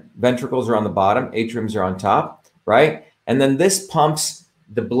here. Ventricles are on the bottom, atriums are on top, right? And then this pumps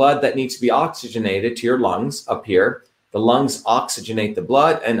the blood that needs to be oxygenated to your lungs up here. The lungs oxygenate the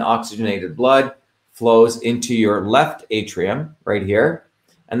blood, and oxygenated blood flows into your left atrium right here.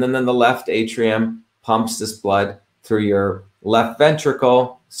 And then the left atrium pumps this blood through your left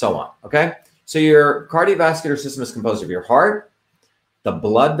ventricle, so on, okay? So your cardiovascular system is composed of your heart, the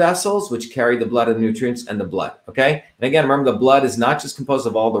blood vessels, which carry the blood and nutrients, and the blood, okay? And again, remember, the blood is not just composed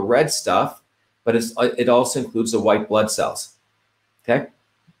of all the red stuff, but it also includes the white blood cells, okay?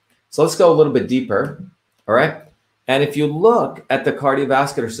 So let's go a little bit deeper, all right? And if you look at the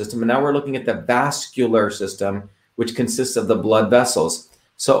cardiovascular system, and now we're looking at the vascular system, which consists of the blood vessels.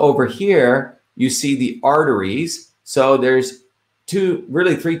 So over here, you see the arteries. So there's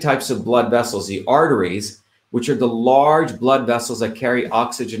three types of blood vessels. The arteries, which are the large blood vessels that carry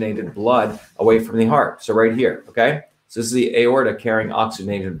oxygenated blood away from the heart. So right here, okay? So this is the aorta carrying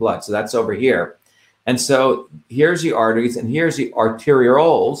oxygenated blood. So that's over here. And so here's the arteries, and here's the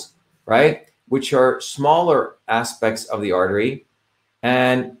arterioles, right? Which are smaller aspects of the artery.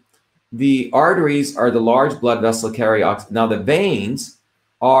 And the arteries are the large blood vessels that carry oxygen. Now the veins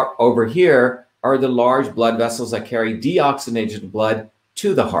are over here, are the large blood vessels that carry deoxygenated blood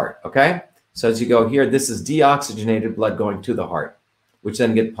to the heart, okay? So as you go here, this is deoxygenated blood going to the heart, which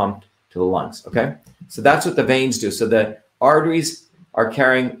then get pumped to the lungs, okay? So that's what the veins do. So the arteries are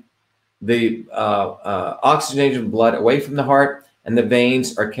carrying the oxygenated blood away from the heart, and the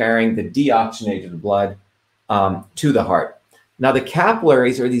veins are carrying the deoxygenated blood to the heart. Now, the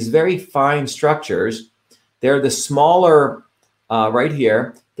capillaries are these very fine structures. They're the smaller, right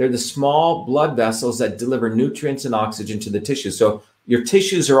here, they're the small blood vessels that deliver nutrients and oxygen to the tissue. So your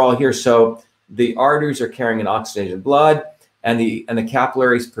tissues are all here. So the arteries are carrying an oxygenated blood, and the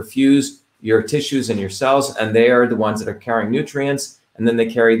capillaries perfuse your tissues and your cells, and they are the ones that are carrying nutrients, and then they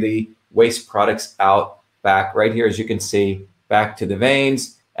carry the waste products out back right here, as you can see, back to the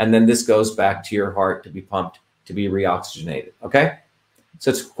veins, and then this goes back to your heart to be pumped, to be reoxygenated, okay?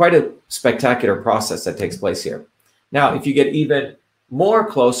 So it's quite a spectacular process that takes place here. Now, if you get even more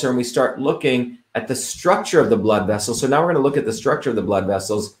closer and we start looking at the structure of the blood vessels, so now we're gonna look at the structure of the blood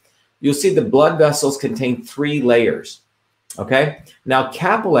vessels, you'll see the blood vessels contain 3 layers, okay? Now,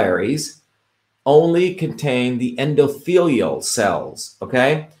 capillaries only contain the endothelial cells,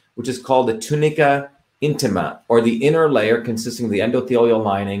 okay? Which is called the tunica intima, or the inner layer consisting of the endothelial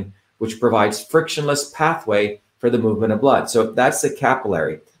lining, which provides frictionless pathway for the movement of blood. So that's the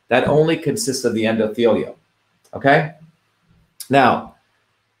capillary. That only consists of the endothelium, okay? Now,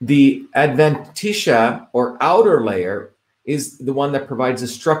 the adventitia, or outer layer, is the one that provides the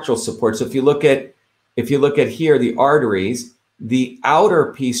structural support. So if you look at here, the arteries, the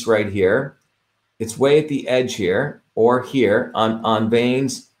outer piece right here, it's way at the edge here, or here on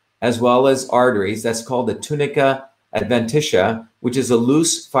veins as well as arteries. That's called the tunica adventitia, which is a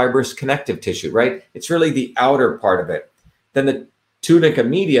loose fibrous connective tissue, right? It's really the outer part of it. Then the tunica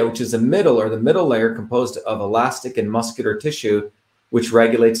media, which is the middle, or the middle layer, composed of elastic and muscular tissue, which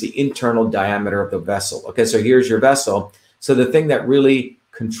regulates the internal diameter of the vessel. Okay, so here's your vessel. So the thing that really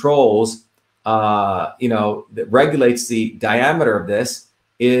controls, that regulates the diameter of this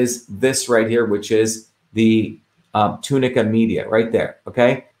is this right here, which is the tunica media right there,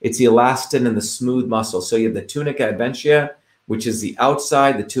 okay? It's the elastin and the smooth muscle. So you have the tunica adventitia, which is the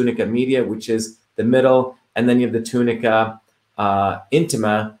outside, the tunica media, which is the middle, and then you have the tunica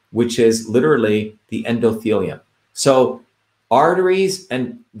intima, which is literally the endothelium. So arteries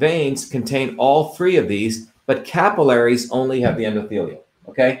and veins contain all 3 of these, but capillaries only have the endothelium,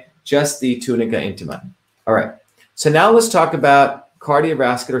 okay? Just the tunica intima. All right, so now let's talk about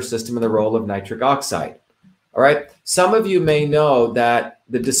cardiovascular system and the role of nitric oxide. All right, some of you may know that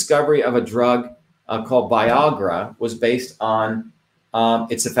the discovery of a drug called Viagra was based on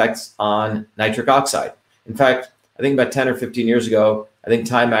its effects on nitric oxide. In fact, I think about 10 or 15 years ago, I think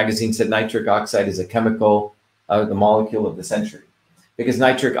Time magazine said nitric oxide is a chemical, the molecule of the century, because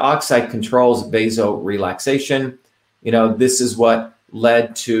nitric oxide controls vasorelaxation. You know, this is what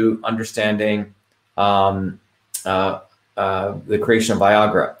led to understanding the creation of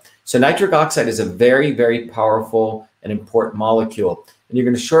Viagra. So nitric oxide is a very, very powerful and important molecule. And you're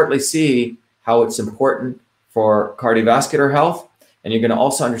going to shortly see how it's important for cardiovascular health. And you're going to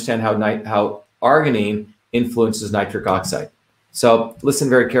also understand how arginine influences nitric oxide. So listen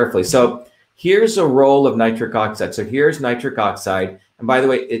very carefully. So here's a role of nitric oxide. So here's nitric oxide. And by the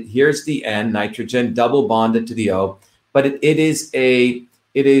way, here's the N, nitrogen, double bonded to the O. But it is in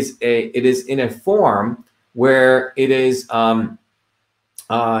a form where it is in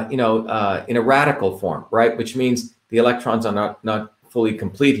a radical form, right? Which means the electrons are not fully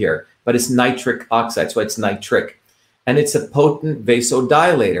complete here, but it's nitric oxide, so it's nitric. And it's a potent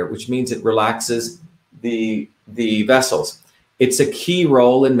vasodilator, which means it relaxes the vessels. It's a key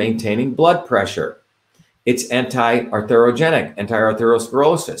role in maintaining blood pressure. It's anti-arthrogenic,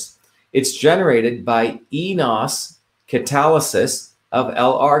 anti-atherosclerosis. It's generated by eNOS catalysis of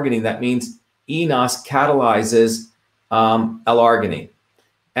L-arginine. That means eNOS catalyzes L-arginine.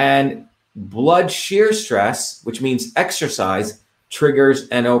 And blood shear stress, which means exercise, triggers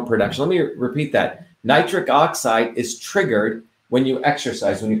NO production. Let me repeat that. Nitric oxide is triggered when you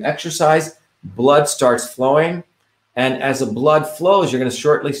exercise. When you exercise, blood starts flowing. And as the blood flows, you're going to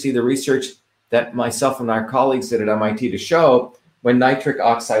shortly see the research that myself and our colleagues did at MIT to show when nitric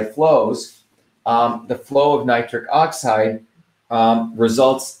oxide flows, the flow of nitric oxide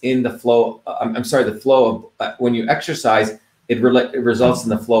results in the flow. The flow of when you exercise, it results in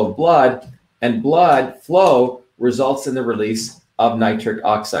the flow of blood, and blood flow results in the release of nitric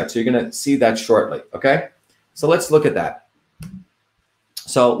oxide. So you're going to see that shortly. Okay, so let's look at that.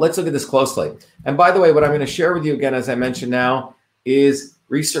 So let's look at this closely. And by the way, what I'm going to share with you again, as I mentioned now, is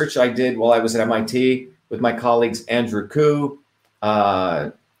research I did while I was at MIT with my colleagues Andrew Koo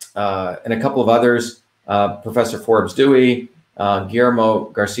and a couple of others, Professor Forbes Dewey, Guillermo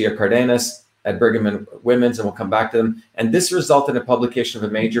Garcia Cardenas at Brigham and Women's, and we'll come back to them. And this resulted in a publication of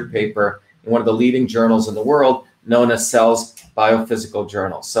a major paper in one of the leading journals in the world, known as Cell's Biophysical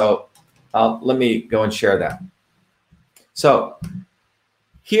Journal. So let me go and share that. So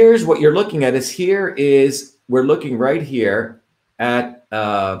here's what you're looking at. We're looking right here at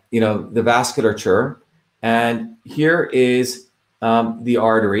the vasculature, and here is the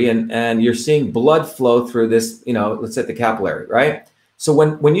artery, and you're seeing blood flow through this, let's say the capillary, right? So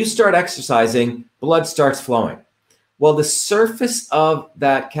when you start exercising, blood starts flowing. Well, the surface of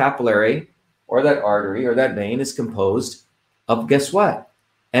that capillary or that artery or that vein is composed of, guess what?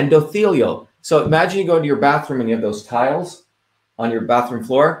 Endothelial. So imagine you go into your bathroom and you have those tiles on your bathroom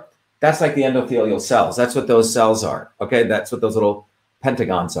floor. That's like the endothelial cells. That's what those cells are, okay? That's what those little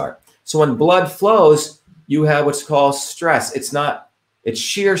pentagons are. So when blood flows, you have what's called stress. It's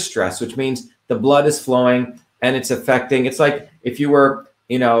shear stress, which means the blood is flowing and it's affecting. It's like if you were,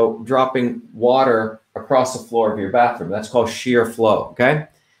 dropping water across the floor of your bathroom. That's called shear flow, okay?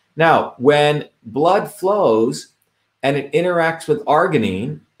 Now, when blood flows and it interacts with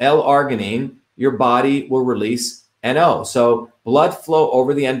arginine, L-arginine, your body will release NO. So blood flow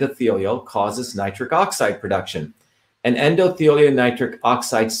over the endothelial causes nitric oxide production. And endothelial nitric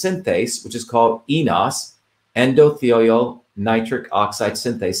oxide synthase, which is called eNOS, endothelial nitric oxide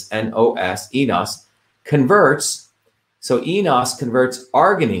synthase, NOS, eNOS, converts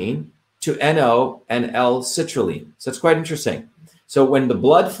arginine to NO and L-citrulline. So it's quite interesting. So when the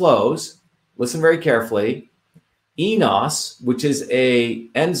blood flows, listen very carefully, eNOS, which is a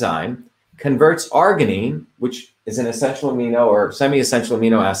enzyme, converts arginine, which is an essential amino or semi-essential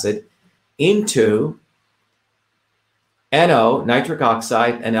amino acid, into NO, nitric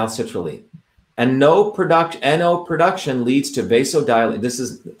oxide, and L-citrulline. And NO production leads to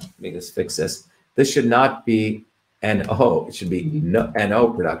vasodilation. Let me just fix this. This should not be NO. It should be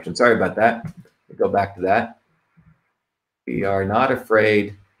NO production. Sorry about that. We'll go back to that. We are not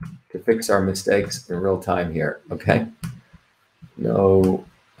afraid to fix our mistakes in real time here. Okay. No.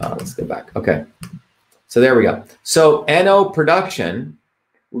 Let's go back. Okay. So there we go. So NO production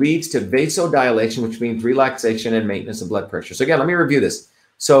leads to vasodilation, which means relaxation and maintenance of blood pressure. So again, let me review this.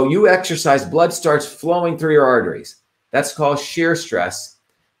 So you exercise, blood starts flowing through your arteries. That's called shear stress.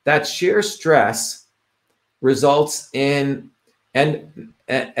 That shear stress results in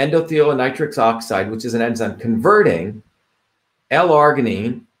endothelial nitric oxide, which is an enzyme converting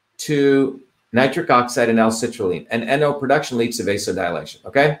L-arginine to nitric oxide and L-citrulline. And NO production leads to vasodilation,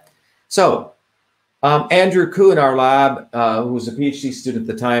 okay? So Andrew Koo in our lab, who was a PhD student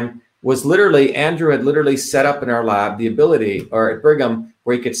at the time, Andrew had literally set up in our lab the ability, or at Brigham,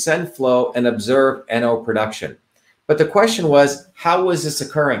 where he could send flow and observe NO production. But the question was, how was this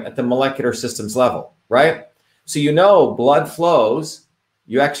occurring at the molecular systems level, right? So blood flows,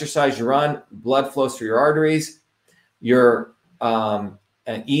 you exercise, you run, blood flows through your arteries, your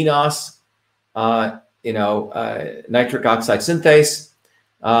eNOS, nitric oxide synthase,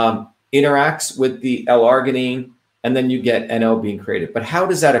 interacts with the L-arginine, and then you get NO being created. But how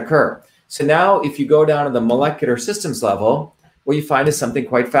does that occur? So now if you go down to the molecular systems level, what you find is something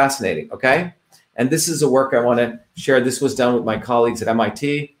quite fascinating, okay? And this is a work I want to share. This was done with my colleagues at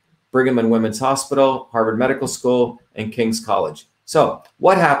MIT, Brigham and Women's Hospital, Harvard Medical School, and King's College. So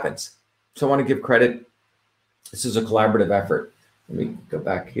what happens? So I want to give credit. This is a collaborative effort. Let me go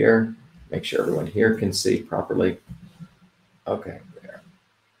back here, make sure everyone here can see properly. Okay, there.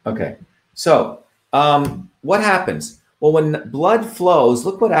 Okay, so what happens? Well, when blood flows,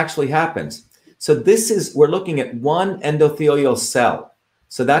 look what actually happens. So we're looking at one endothelial cell.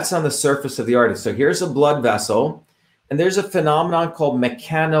 So that's on the surface of the artery. So here's a blood vessel, and there's a phenomenon called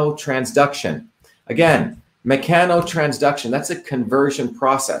mechanotransduction. Again, mechanotransduction, that's a conversion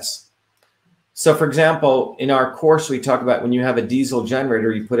process. So for example, in our course, we talk about when you have a diesel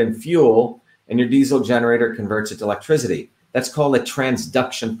generator, you put in fuel and your diesel generator converts it to electricity. That's called a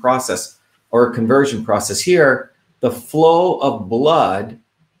transduction process or a conversion process. Here, the flow of blood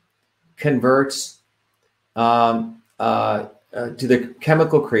converts to the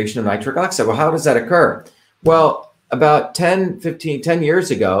chemical creation of nitric oxide. Well, how does that occur? Well, about 10, 15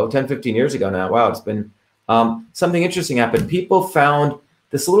 years ago now, wow, it's been something interesting happened. People found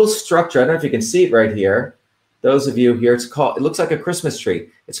this little structure. I don't know if you can see it right here. Those of you here, it looks like a Christmas tree.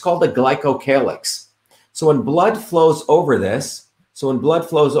 It's called the glycocalyx. So when blood flows over this,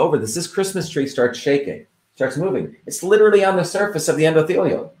 this Christmas tree starts shaking, starts moving. It's literally on the surface of the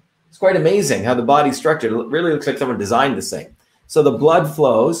endothelium. It's quite amazing how the body's structured. It really looks like someone designed this thing. So the blood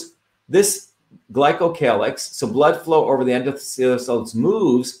flows, this glycocalyx, so blood flow over the endothelial cells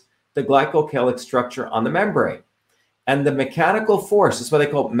moves the glycocalyx structure on the membrane. And the mechanical force is what they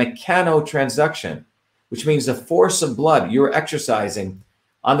call mechanotransduction, which means the force of blood you're exercising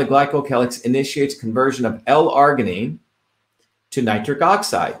on the glycocalyx initiates conversion of L-arginine to nitric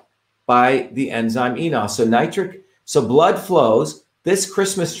oxide by the enzyme eNOS. So blood flows, this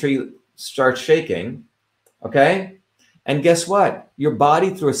Christmas tree starts shaking, okay? And guess what? Your body,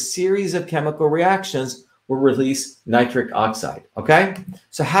 through a series of chemical reactions, will release nitric oxide, okay?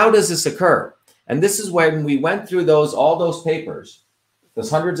 So how does this occur? And this is when we went through all those papers, those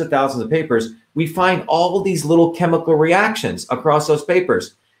hundreds of thousands of papers, we find all these little chemical reactions across those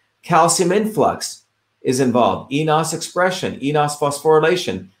papers. Calcium influx is involved, eNOS expression, eNOS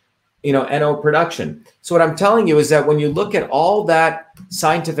phosphorylation, NO production. So what I'm telling you is that when you look at all that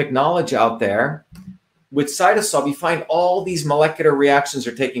scientific knowledge out there, with CytoSolve, you find all these molecular reactions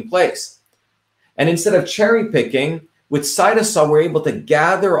are taking place. And instead of cherry picking, with CytoSolve, we're able to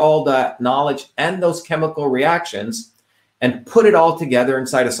gather all that knowledge and those chemical reactions and put it all together in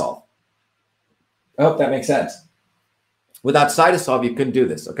CytoSolve. I hope that makes sense. Without CytoSolve, you couldn't do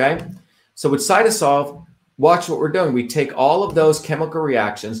this, okay? So with CytoSolve, watch what we're doing. We take all of those chemical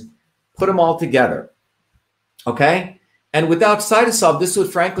reactions, put them all together, okay? And without CytoSolve, this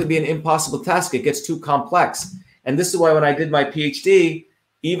would frankly be an impossible task. It gets too complex. And this is why when I did my PhD,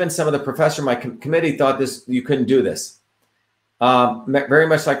 even some of the professors in my committee thought you couldn't do this. Very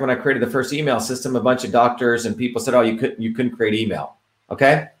much like when I created the first email system, a bunch of doctors and people said, oh, you couldn't create email,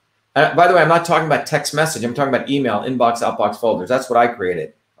 okay? By the way, I'm not talking about text message. I'm talking about email, inbox, outbox folders. That's what I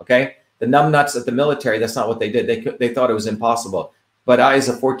created, okay? The numbnuts at the military, that's not what they did. They thought it was impossible. But I, as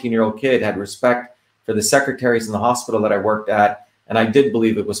a 14-year-old kid, had respect for the secretaries in the hospital that I worked at, and I did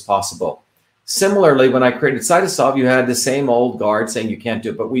believe it was possible. Similarly, when I created CytoSolve, you had the same old guard saying you can't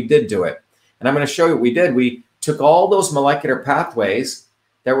do it, but we did do it. And I'm going to show you what we did. We took all those molecular pathways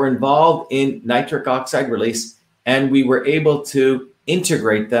that were involved in nitric oxide release, and we were able to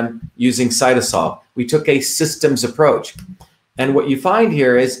integrate them using CytoSolve. We took a systems approach. And what you find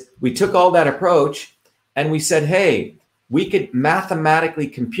here is we took all that approach and we said, hey, we could mathematically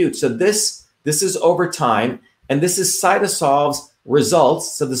compute. So this is over time, and this is CytoSolve's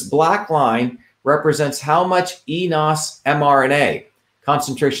results. So this black line represents how much eNOS mRNA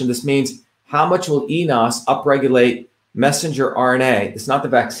concentration. This means how much will eNOS upregulate messenger RNA. It's not the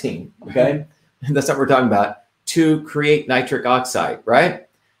vaccine, okay? That's not what we're talking about, to create nitric oxide, right?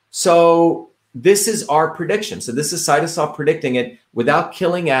 So this is our prediction. So this is CytoSolve predicting it without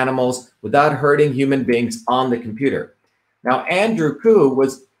killing animals, without hurting human beings on the computer. Now, Andrew Koo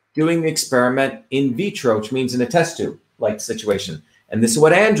was doing the experiment in vitro, which means in a test tube like situation. And this is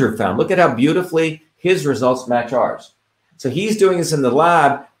what Andrew found. Look at how beautifully his results match ours. So he's doing this in the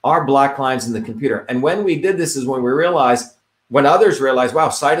lab, our black lines in the computer. And when we did this is when we realized, when others realized, wow,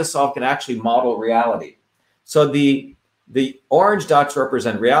 CytoSolve can actually model reality. So the orange dots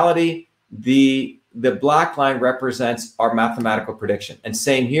represent reality. The black line represents our mathematical prediction. And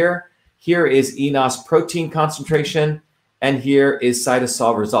same here. Here is eNOS protein concentration, and here is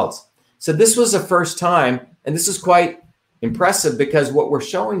CytoSolve results. So this was the first time, and this is quite impressive because what we're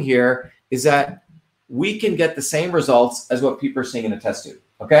showing here is that we can get the same results as what people are seeing in a test tube,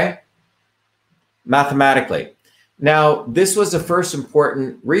 okay? Mathematically. Now, this was the first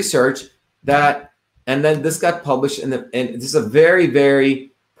important research and then this got published and this is a very,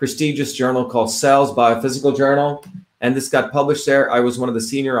 very prestigious journal called Cells Biophysical Journal, and this got published there. I was one of the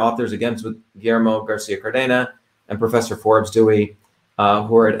senior authors, again, with Guillermo Garcia Cardena and Professor Forbes Dewey,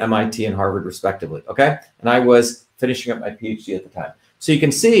 who are at MIT and Harvard, respectively, okay? And I was finishing up my PhD at the time. So you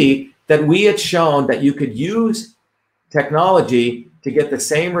can see that we had shown that you could use technology to get the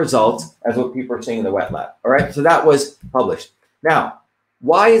same results as what people are seeing in the wet lab, all right? So that was published. Now,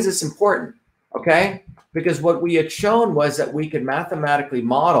 why is this important, okay? Because what we had shown was that we could mathematically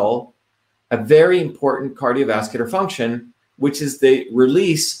model a very important cardiovascular function, which is the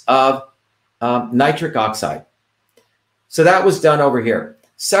release of nitric oxide. So that was done over here.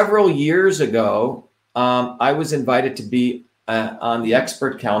 Several years ago, I was invited to be on the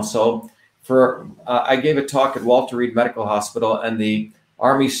expert council for, I gave a talk at Walter Reed Medical Hospital, and the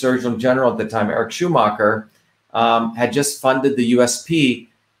Army Surgeon General at the time, Eric Schumacher, had just funded the USP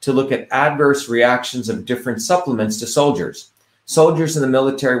to look at adverse reactions of different supplements to soldiers. Soldiers in the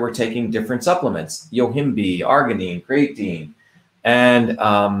military were taking different supplements, yohimbe, arginine, creatine, and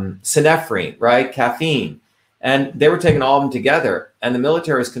synephrine, right, caffeine. And they were taking all of them together. And the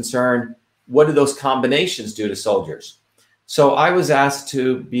military was concerned, what do those combinations do to soldiers? So I was asked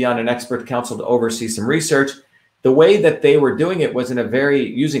to be on an expert council to oversee some research. The way that they were doing it was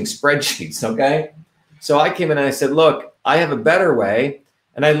using spreadsheets, okay? So I came in and I said, look, I have a better way.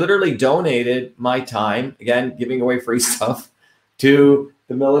 And I literally donated my time, again, giving away free stuff, to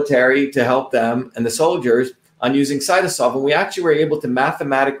the military to help them and the soldiers on using CytoSolve. And we actually were able to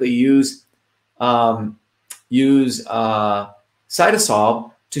mathematically use CytoSolve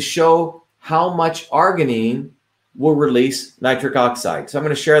to show how much arginine will release nitric oxide. So I'm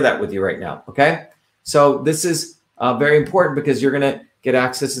going to share that with you right now. Okay. So this is very important because you're going to get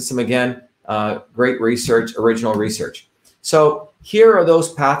access to some, again, great research, original research. So here are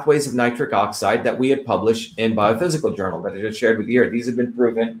those pathways of nitric oxide that we had published in Biophysical Journal that I just shared with you here. These have been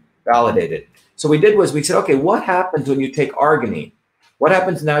proven, validated. So what we did was we said, okay, what happens when you take arginine? What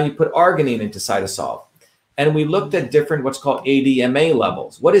happens now you put arginine into CytoSolve? And we looked at different what's called ADMA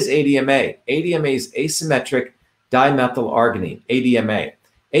levels. What is ADMA? ADMA is asymmetric dimethyl arginine, ADMA.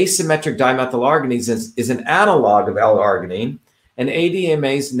 Asymmetric dimethyl arginine is an analog of L-arginine, and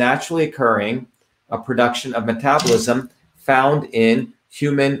ADMA is naturally occurring production of metabolism found in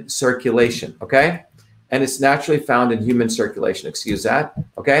human circulation, okay? And it's naturally found in human circulation, excuse that,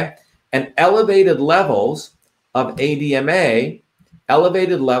 okay? And elevated levels of ADMA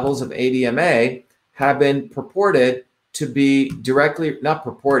have been purported to be directly, not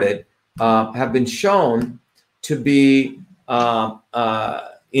purported, have been shown to be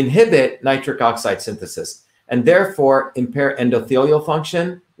inhibit nitric oxide synthesis and therefore impair endothelial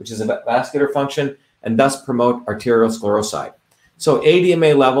function, which is a vascular function, and thus promote arteriosclerosis. So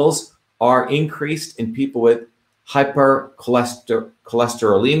ADMA levels are increased in people with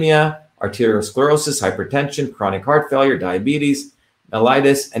hypercholesterolemia, arteriosclerosis, hypertension, chronic heart failure, diabetes,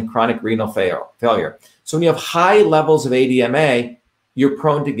 mellitus, and chronic renal failure. So when you have high levels of ADMA, you're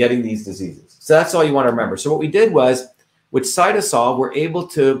prone to getting these diseases. So that's all you want to remember. So what we did was, with CytoSolve, we're able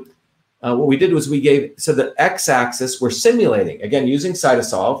to, what we did was we gave, so the x-axis, we're simulating, again, using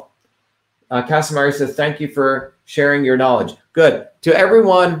CytoSolve. Casimari says, thank you for sharing your knowledge. Good. To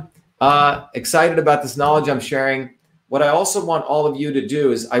everyone excited about this knowledge I'm sharing, what I also want all of you to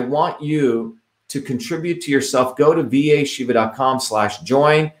do is I want you to contribute to yourself. Go to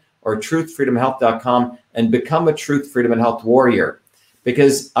vashiva.com/join or truthfreedomhealth.com and become a Truth, Freedom, and Health warrior.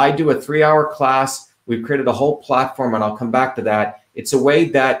 Because I do a 3-hour class. We've created a whole platform, and I'll come back to that. It's a way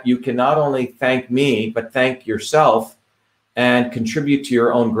that you can not only thank me, but thank yourself and contribute to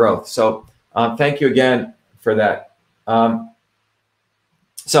your own growth. So thank you again for that.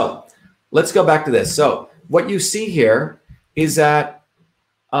 So let's go back to this. So what you see here is that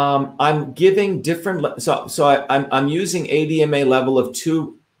I'm giving different, I'm using ADMA level of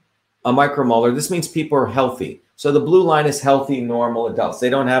 2 micromolar. This means people are healthy. So the blue line is healthy, normal adults. They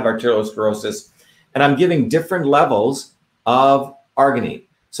don't have arteriosclerosis. And I'm giving different levels of arginine.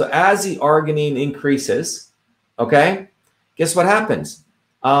 So as the arginine increases, okay, guess what happens?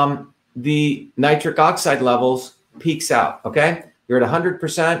 The nitric oxide levels peaks out, okay? You're at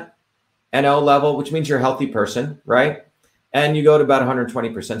 100% NO level, which means you're a healthy person, right? And you go to about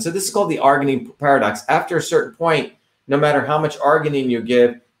 120%. So this is called the arginine paradox. After a certain point, no matter how much arginine you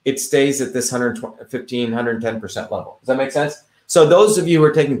give, it stays at this 115, 110% level. Does that make sense? So those of you who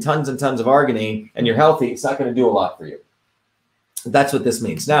are taking tons and tons of arginine and you're healthy, it's not going to do a lot for you. That's what this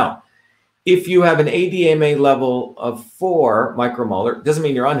means. Now, if you have an ADMA level of 4 micromolar, it doesn't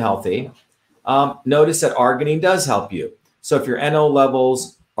mean you're unhealthy. Notice that arginine does help you. So if your NO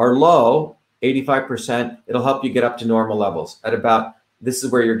levels are low, 85%, it'll help you get up to normal levels at about, this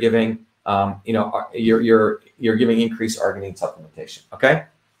is where you're giving, you're giving increased arginine supplementation, okay?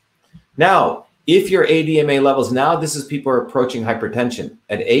 Now, if your ADMA levels, now this is people are approaching hypertension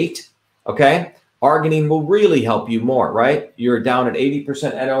at 8, okay? Arginine will really help you more, right? You're down at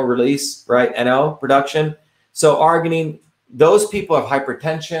 80% NO release, right? NO production. So arginine, those people have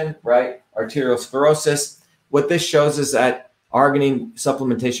hypertension, right? Arteriosclerosis. What this shows is that arginine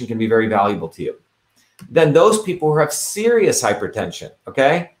supplementation can be very valuable to you. Then those people who have serious hypertension,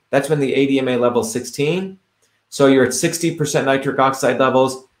 okay? That's when the ADMA level is 16. So you're at 60% nitric oxide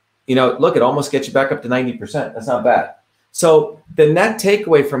levels. You know, look, it almost gets you back up to 90%. That's not bad. So the net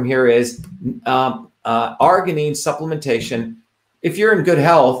takeaway from here is arginine supplementation. If you're in good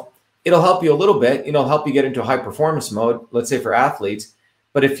health, it'll help you a little bit. You know, help you get into a high performance mode, let's say for athletes.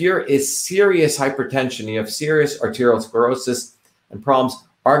 But if you're in serious hypertension, you have serious arteriosclerosis and problems,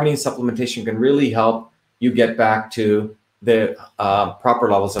 arginine supplementation can really help you get back to the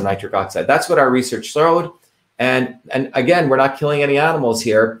proper levels of nitric oxide. That's what our research showed. And again, we're not killing any animals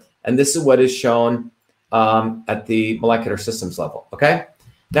here. And this is what is shown at the molecular systems level, okay?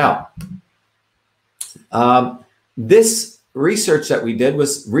 Now, this research that we did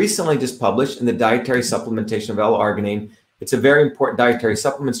was recently just published in the Dietary Supplementation of L-arginine. It's a very important dietary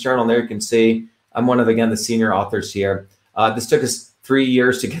supplements journal. And there you can see I'm one of, again, the senior authors here. This took us 3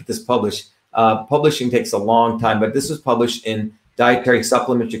 years to get this published. Publishing takes a long time, but this was published in Dietary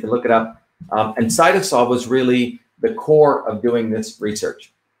Supplements. You can look it up. And Cytosol was really the core of doing this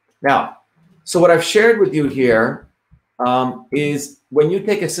research. Now, so what I've shared with you here is when you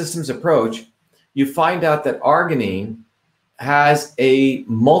take a systems approach, you find out that arginine has a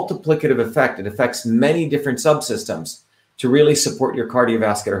multiplicative effect. It affects many different subsystems to really support your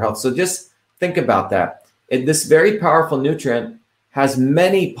cardiovascular health. So just think about that. This very powerful nutrient has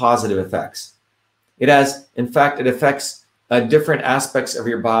many positive effects. It has, in fact, it affects different aspects of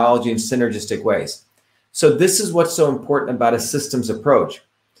your biology in synergistic ways. So this is what's so important about a systems approach.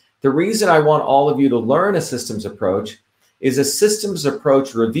 The reason I want all of you to learn a systems approach is a systems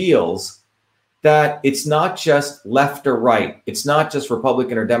approach reveals that it's not just left or right. It's not just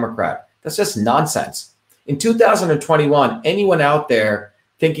Republican or Democrat. That's just nonsense. In 2021, anyone out there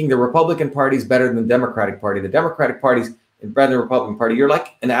thinking the Republican Party is better than the Democratic Party, the Democratic Party is better than the Republican Party, you're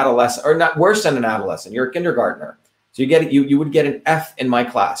like an adolescent, or not worse than an adolescent. You're a kindergartner. So you would get an F in my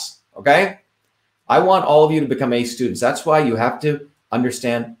class, okay? I want all of you to become A students. That's why you have to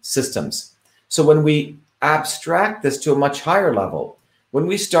understand systems. So when we abstract this to a much higher level, when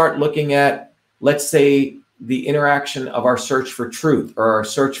we start looking at, let's say, the interaction of our search for truth or our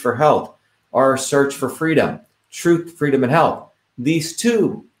search for health, our search for freedom, truth, freedom, and health, these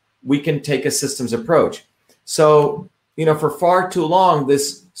two, we can take a systems approach. So, for far too long,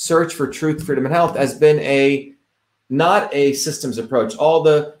 this search for truth, freedom, and health has been not a systems approach. All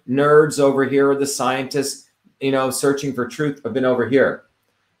the nerds over here, or the scientists, searching for truth have been over here.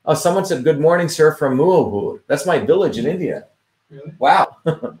 Oh, someone said, "Good morning, sir," from Mualpur. That's my village in India. Really? Wow.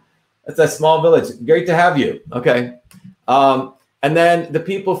 That's a small village. Great to have you. Okay. And then the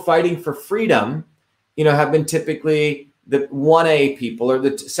people fighting for freedom, have been typically the 1A people or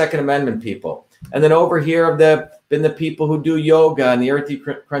the Second Amendment people. And then over here have been the people who do yoga and the earthy,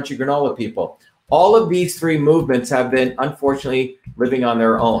 crunchy granola people. All of these three movements have been, unfortunately, living on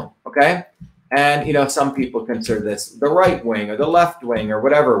their own. Okay. And, some people consider this the right wing or the left wing or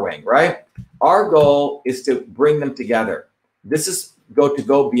whatever wing, right? Our goal is to bring them together. This is to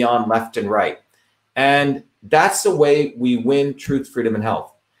go beyond left and right. And that's the way we win truth, freedom, and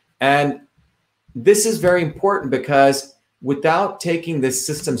health. And this is very important because without taking this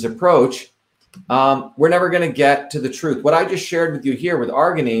systems approach, we're never going to get to the truth. What I just shared with you here with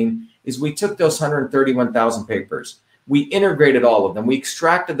arginine is we took those 131,000 papers. We integrated all of them. We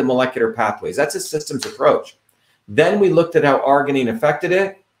extracted the molecular pathways. That's a systems approach. Then we looked at how arginine affected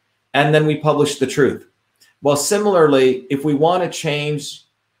it, and then we published the truth. Well, similarly, if we want to change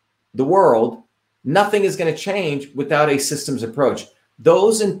the world, nothing is going to change without a systems approach.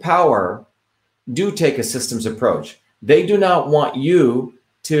 Those in power do take a systems approach. They do not want you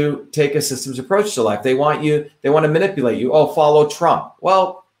to take a systems approach to life. They want to manipulate you. Oh, follow Trump.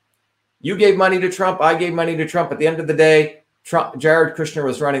 Well, you gave money to Trump. I gave money to Trump. At the end of the day, Jared Kushner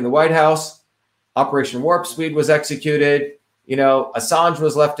was running the White House. Operation Warp Speed was executed. Assange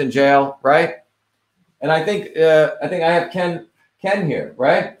was left in jail, right? And I think I have Ken here,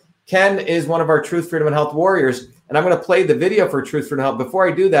 right? Ken is one of our Truth, Freedom, and Health warriors, and I'm going to play the video for Truth, Freedom, and Health. Before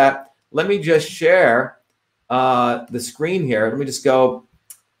I do that, let me just share the screen here. Let me just go.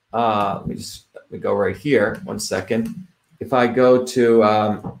 Let me go right here. 1 second. If I go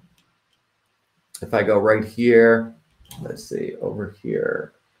right here, let's see over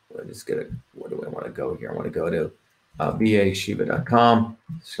here. Let me just get it. Where do I want to go here? I want to go to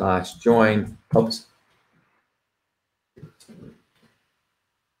vashiva.com/join. Oops.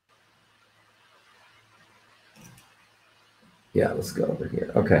 Yeah, let's go over here.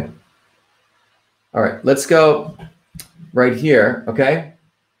 Okay. All right, let's go right here. Okay.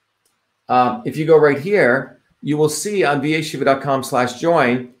 If you go right here, you will see on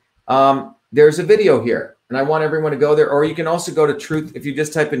vashiva.com/join, there's a video here, and I want everyone to go there. Or you can also go to Truth. If you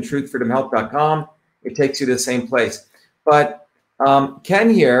just type in truthfreedomhealth.com, it takes you to the same place. But Ken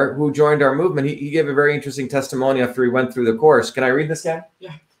here, who joined our movement, he gave a very interesting testimony after he went through the course. Can I read this, Ken?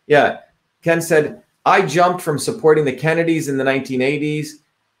 Yeah. Yeah. Ken said, "I jumped from supporting the Kennedys in the 1980s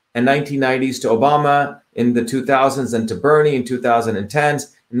and 1990s to Obama in the 2000s and to Bernie in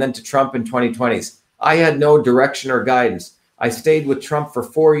 2010s and then to Trump in 2020s. I had no direction or guidance. I stayed with Trump for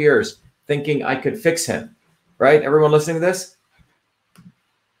 4 years thinking I could fix him." Right? Everyone listening to this?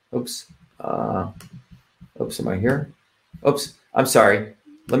 Oops. Oops, am I here? Oops, I'm sorry.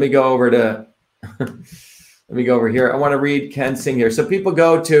 Let me go over to, let me go over here. I want to read Ken Singh here. So people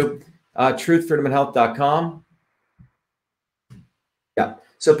go to truthfreedomandhealth.com. Yeah.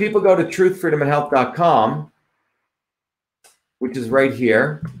 So people go to truthfreedomandhealth.com, which is right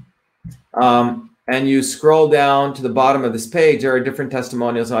here. And and you scroll down to the bottom of this page, there are different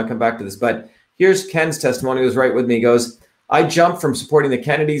testimonials, and I'll come back to this. But here's Ken's testimony. He was right with me. He goes, I jumped from supporting the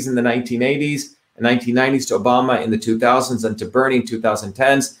Kennedys in the 1980s and 1990s to Obama in the 2000s and to Bernie in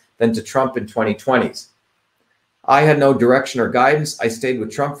 2010s, then to Trump in 2020s. I had no direction or guidance. I stayed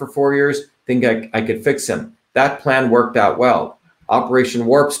with Trump for 4 years, thinking I could fix him. That plan worked out well. Operation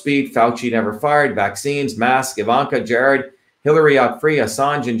Warp Speed, Fauci never fired, vaccines, masks, Ivanka, Jared, Hillary out free,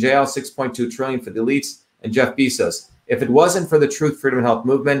 Assange in jail, 6.2 trillion for the elites, and Jeff Bezos. If it wasn't for the Truth, Freedom, and Health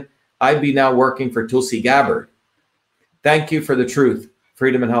movement, I'd be now working for Tulsi Gabbard. Thank you for the Truth,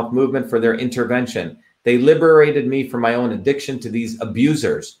 Freedom, and Health movement for their intervention. They liberated me from my own addiction to these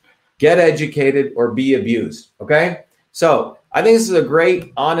abusers. Get educated or be abused, okay? So I think this is a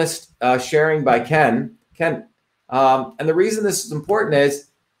great, honest sharing by Ken. And the reason this is important is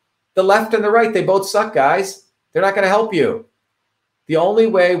the left and the right, they both suck, guys. They're not going to help you. The only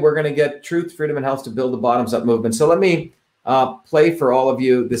way we're going to get Truth, Freedom, and Health to build the bottoms-up movement. So let me play for all of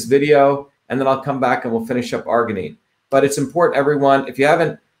you this video, and then I'll come back and we'll finish up arginine. But it's important, everyone. If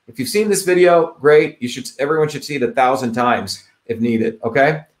you've seen this video, great. Everyone should see it 1,000 times if needed.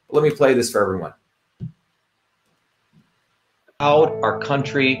 Okay. Let me play this for everyone. Allowed our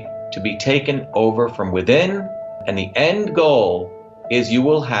country to be taken over from within, and the end goal is you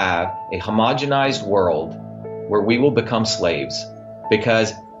will have a homogenized world where we will become slaves,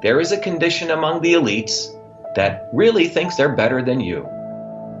 because there is a condition among the elites that really thinks they're better than you,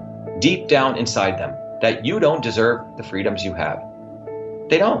 deep down inside them, that you don't deserve the freedoms you have.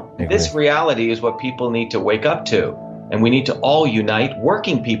 They don't. This reality is what people need to wake up to, and we need to all unite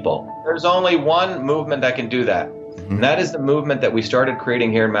working people. There's only one movement that can do that, and that is the movement that we started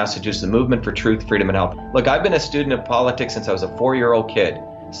creating here in Massachusetts, the movement for Truth, Freedom, and Health. Look, I've been a student of politics since I was a 4-year-old kid,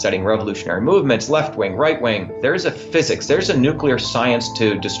 studying revolutionary movements, left wing, right wing. There's a physics, there's a nuclear science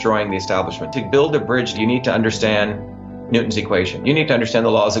to destroying the establishment. To build a bridge, you need to understand Newton's equation. You need to understand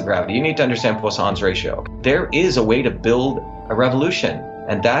the laws of gravity. You need to understand Poisson's ratio. There is a way to build a revolution,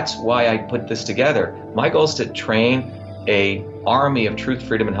 and that's why I put this together. My goal is to train an army of Truth,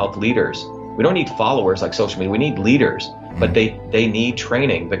 Freedom, and Health leaders. We don't need followers like social media. We need leaders, but they need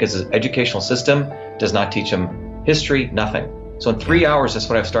training, because the educational system does not teach them history, nothing. So in 3 hours, that's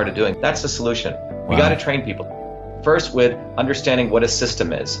what I've started doing. That's the solution. We got to train people. First, with understanding what a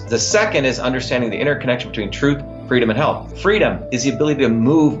system is. The second is understanding the interconnection between truth, freedom, and health. Freedom is the ability to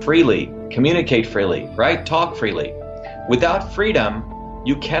move freely, communicate freely, right? Talk freely. Without freedom,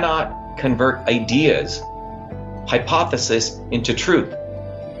 you cannot convert ideas, hypothesis into truth,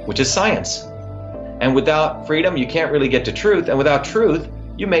 which is science. And without freedom, you can't really get to truth. And without truth,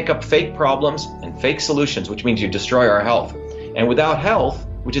 you make up fake problems and fake solutions, which means you destroy our health. And without health,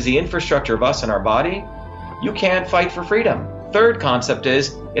 which is the infrastructure of us and our body, you can't fight for freedom. Third concept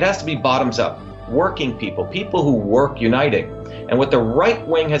is it has to be bottoms up. Working people, people who work uniting. And what the right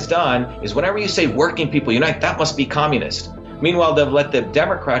wing has done is whenever you say working people unite, that must be communist. Meanwhile, they've let the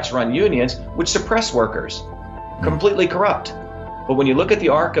Democrats run unions, which suppress workers. Completely corrupt. But when you look at the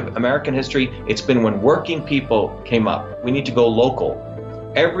arc of American history, it's been when working people came up. We need to go local.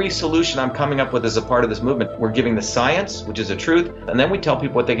 Every solution I'm coming up with as a part of this movement, we're giving the science, which is the truth, and then we tell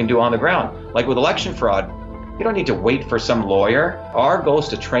people what they can do on the ground. Like with election fraud, you don't need to wait for some lawyer. Our goal is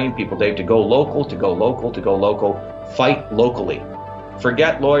to train people, Dave, to go local, to go local, to go local, fight locally.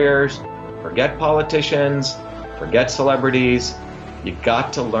 Forget lawyers, forget politicians, forget celebrities. You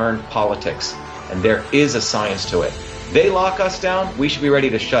got to learn politics, and there is a science to it. They lock us down, we should be ready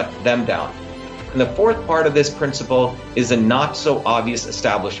to shut them down. And the fourth part of this principle is a not so obvious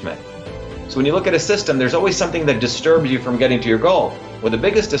establishment. So when you look at a system, there's always something that disturbs you from getting to your goal. Well, the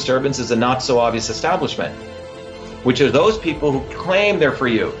biggest disturbance is a not so obvious establishment, which are those people who claim they're for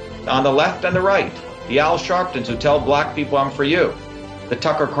you, on the left and the right. The Al Sharptons who tell black people I'm for you. The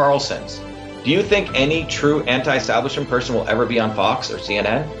Tucker Carlsons. Do you think any true anti-establishment person will ever be on Fox or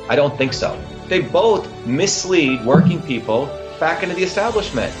CNN? I don't think so. They both mislead working people back into the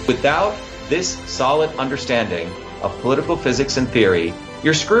establishment. Without this solid understanding of political physics and theory,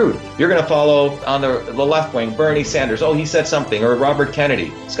 you're screwed. You're going to follow on the left wing, Bernie Sanders. Oh, he said something. Or Robert Kennedy.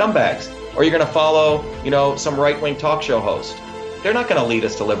 Scumbags. Or you're going to follow, some right-wing talk show host. They're not going to lead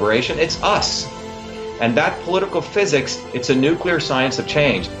us to liberation. It's us. And that political physics, it's a nuclear science of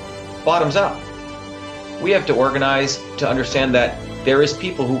change. Bottoms up. We have to organize to understand that there is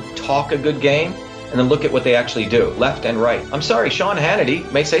people who talk a good game and then look at what they actually do, left and right. I'm sorry, Sean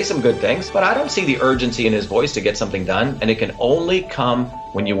Hannity may say some good things, but I don't see the urgency in his voice to get something done, and it can only come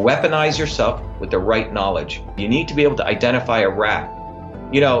when you weaponize yourself with the right knowledge. You need to be able to identify a rat.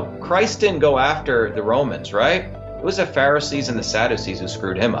 Christ didn't go after the Romans, right? It was the Pharisees and the Sadducees who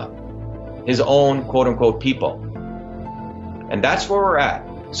screwed him up. his own quote unquote people. And that's where we're at.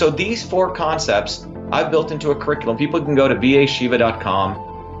 So these 4 concepts I've built into a curriculum. People can go to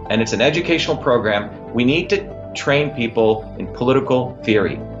vashiva.com, and it's an educational program. We need to train people in political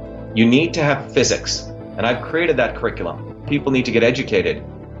theory. You need to have physics, and I've created that curriculum. People need to get educated.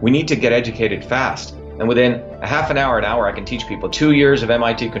 We need to get educated fast. And within a half an hour, I can teach people. 2 years of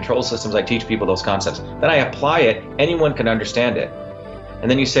MIT control systems, I teach people those concepts. Then I apply it, anyone can understand it. And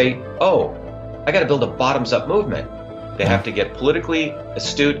then you say, oh, I got to build a bottoms-up movement. They have to get politically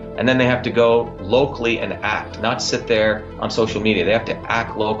astute, and then they have to go locally and act, not sit there on social media. They have to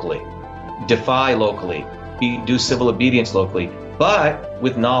act locally, defy locally, do civil obedience locally, but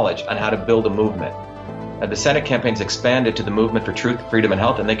with knowledge on how to build a movement. The Senate campaign's expanded to the Movement for Truth, Freedom, and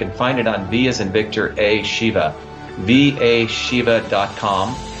Health, and they can find it on V as in Victor, A, Shiva,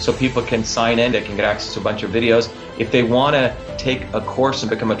 vashiva.com, so people can sign in. They can get access to a bunch of videos. If they want to take a course and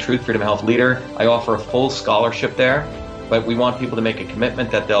become a Truth, Freedom, and Health leader, I offer a full scholarship there, but we want people to make a commitment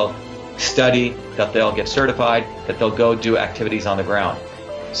that they'll study, that they'll get certified, that they'll go do activities on the ground.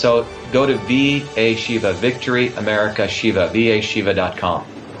 So go to VA Shiva, Victory America Shiva, vashiva.com.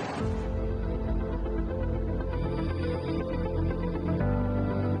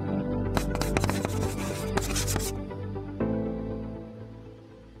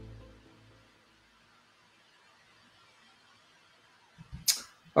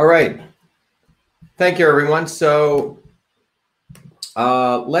 All right. Thank you, everyone. So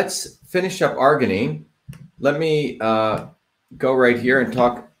let's finish up arginine. Let me go right here and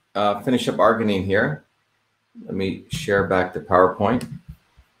talk, finish up arginine here. Let me share back the PowerPoint.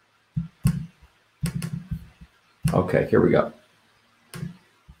 Okay, here we go.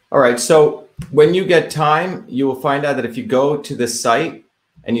 All right, so when you get time, you will find out that if you go to this site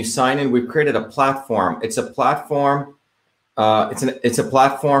and you sign in, we've created a platform. It's a platform. It's a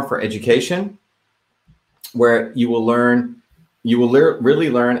platform for education where you will learn, really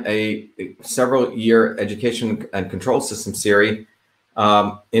learn a several-year education and control system theory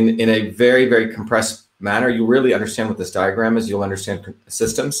in a very, very compressed manner. You really understand what this diagram is. You'll understand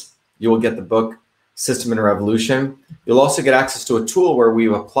systems. You will get the book System and Revolution. You'll also get access to a tool where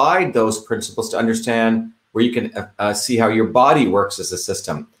we've applied those principles to understand where you can see how your body works as a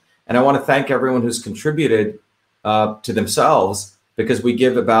system. And I want to thank everyone who's contributed to themselves, because we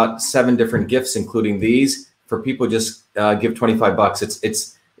give about 7 different gifts, including these. For people just give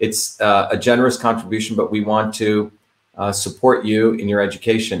 $25. It's a generous contribution, but we want to support you in your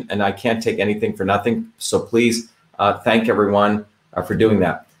education, and I can't take anything for nothing. So please thank everyone for doing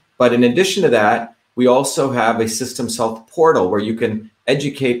that. But in addition to that, we also have a Systems Health portal where you can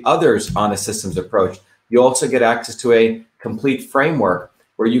educate others on a systems approach. You also get access to a complete framework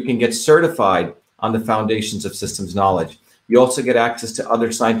where you can get certified on the foundations of systems knowledge. You also get access to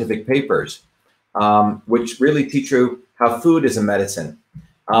other scientific papers, which really teach you how food is a medicine.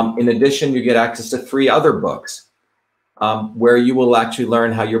 In addition, you get access to 3 other books where you will actually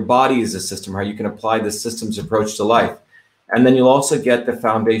learn how your body is a system, how you can apply the systems approach to life. And then you'll also get the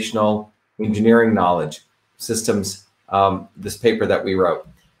foundational engineering knowledge, systems, this paper that we wrote.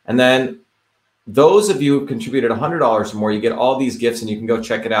 And then those of you who contributed $100 or more, you get all these gifts, and you can go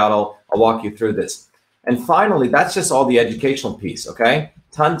check it out. I'll walk you through this. And finally, that's just all the educational piece, okay?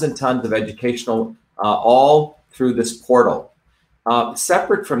 Tons and tons of educational, all through this portal.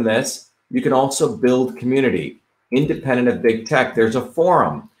 Separate from this, you can also build community, independent of big tech. There's a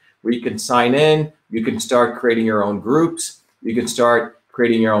forum where you can sign in. You can start creating your own groups. You can start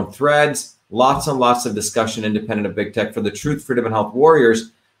creating your own threads. Lots and lots of discussion independent of big tech. For the Truth, Freedom, and Health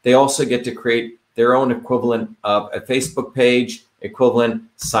Warriors, they also get to create their own equivalent of a Facebook page, equivalent,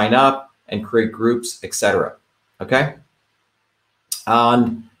 sign up and create groups, etc. Okay?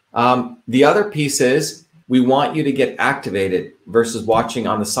 And the other piece is we want you to get activated versus watching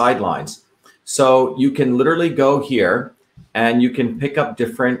on the sidelines. So you can literally go here and you can pick up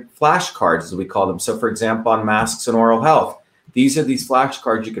different flashcards, as we call them. So for example, on masks and oral health, these are these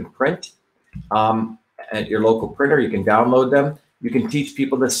flashcards you can print at your local printer. You can download them. You can teach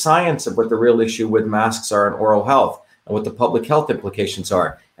people the science of what the real issue with masks are and oral health and what the public health implications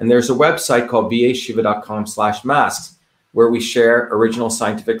are. And there's a website called vashiva.com/masks where we share original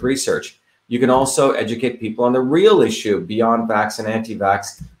scientific research. You can also educate people on the real issue beyond vax and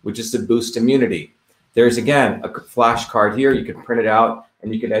anti-vax, which is to boost immunity. There's, again, a flashcard here. You can print it out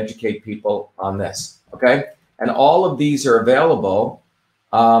and you can educate people on this, okay? And all of these are available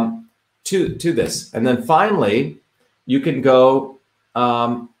to this. And then finally, you can go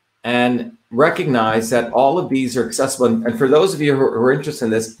and recognize that all of these are accessible. And for those of you who are interested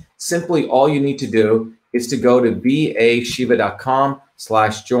in this, simply all you need to do is to go to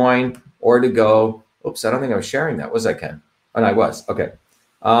vashiva.com/join, or to go, oops, I don't think I was sharing that, was I, Ken? Oh, no, I was, okay.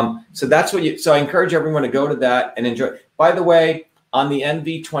 So that's what so I encourage everyone to go to that and enjoy. By the way, on the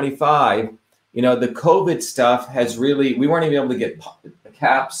NV25, you know, the COVID stuff has really, we weren't even able to get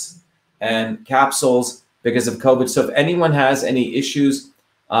caps and capsules because of COVID. So if anyone has any issues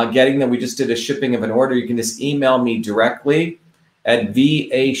getting them, we just did a shipping of an order. You can just email me directly at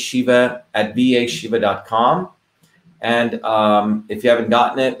vashiva@vashiva.com. And if you haven't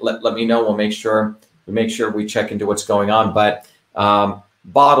gotten it, let me know. We'll make sure we check into what's going on. But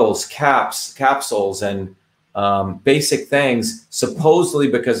bottles, caps, capsules, and basic things, supposedly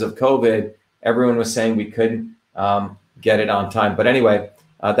because of COVID, everyone was saying we couldn't get it on time. But anyway,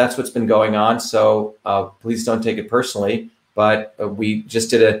 that's what's been going on. So please don't take it personally. But we just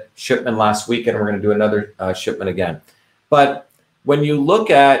did a shipment last week, and we're going to do another shipment again. But when you look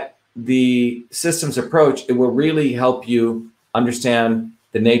at the systems approach, it will really help you understand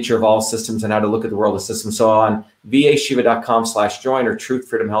the nature of all systems and how to look at the world of systems. So on vashiva.com/join or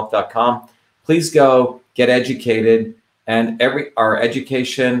truthfreedomhealth.com, please go get educated. And our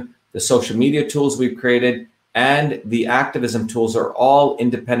education, the social media tools we've created, and the activism tools are all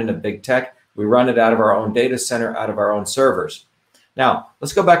independent of big tech. We run it out of our own data center, out of our own servers. Now,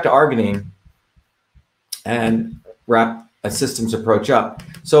 let's go back to arginine and wrap a systems approach up.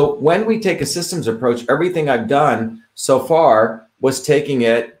 So when we take a systems approach, everything I've done so far was taking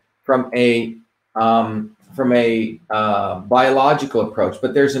it from a biological approach.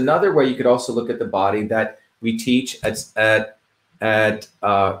 But there's another way you could also look at the body that we teach through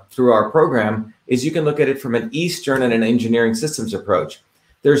our program, is you can look at it from an Eastern and an engineering systems approach.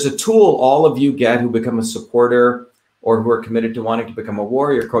 There's a tool all of you get who become a supporter or who are committed to wanting to become a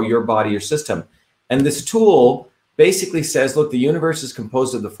warrior called Your Body, Your System. And this tool basically says, look, the universe is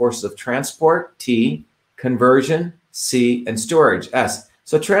composed of the forces of transport, T, conversion, C, and storage, S.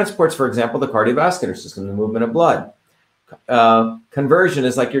 So transport's, for example, the cardiovascular system, the movement of blood. Conversion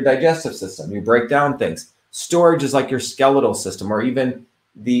is like your digestive system. You break down things. Storage is like your skeletal system, or even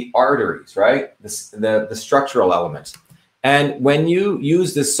the arteries, right? The structural elements. And when you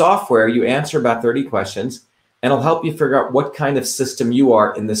use this software, you answer about 30 questions, and it'll help you figure out what kind of system you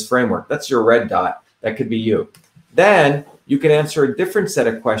are in this framework. That's your red dot. That could be you. Then you can answer a different set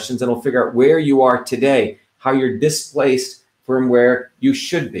of questions, and it'll figure out where you are today, how you're displaced from where you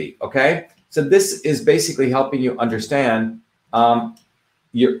should be, okay? So this is basically helping you understand a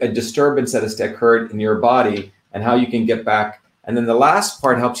disturbance that has occurred in your body and how you can get back. And then the last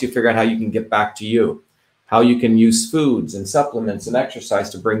part helps you figure out how you can get back to you, how you can use foods and supplements and exercise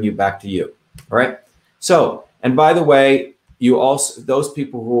to bring you back to you, all right? So, and by the way, you also, those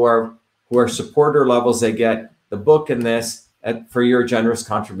people who are supporter levels, they get the book and this for your generous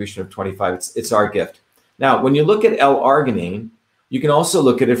contribution of 25. It's our gift. Now, when you look at L-arginine, you can also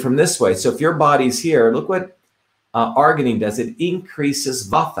look at it from this way. So if your body's here, look what arginine does. It increases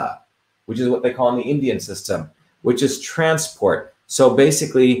vata, which is what they call in the Indian system, which is transport. So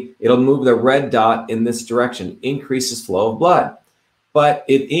basically, it'll move the red dot in this direction, increases flow of blood. But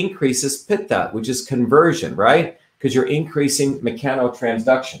it increases pitta, which is conversion, right? Because you're increasing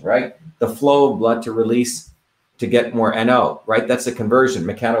mechanotransduction, right? The flow of blood to release, to get more NO, right? That's a conversion,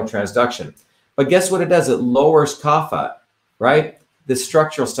 mechanotransduction. But guess what it does? It lowers kapha, right? The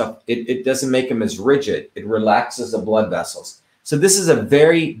structural stuff, it doesn't make them as rigid. It relaxes the blood vessels. So this is a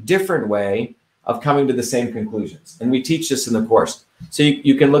very different way of coming to the same conclusions. And we teach this in the course. So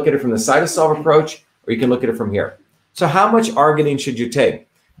you can look at it from the cytosol approach, or you can look at it from here. So how much arginine should you take?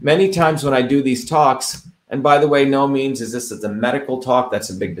 Many times when I do these talks, and by the way, no means is this a medical talk. That's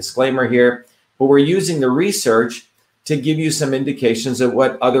a big disclaimer here. But we're using the research to give you some indications of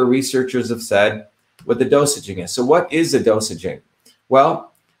what other researchers have said, what the dosaging is. So what is the dosaging?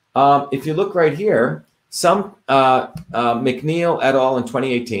 Well, if you look right here, some McNeil et al. In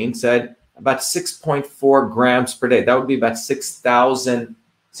 2018 said about 6.4 grams per day. That would be about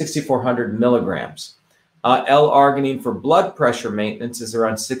 6,400 milligrams. L-arginine for blood pressure maintenance is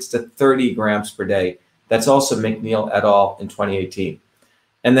around 6 to 30 grams per day. That's also McNeil et al. In 2018.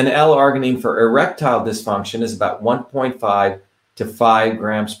 And then L-arginine for erectile dysfunction is about 1.5 to 5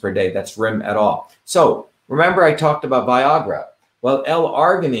 grams per day. That's Rim et al. So remember I talked about Viagra. Well,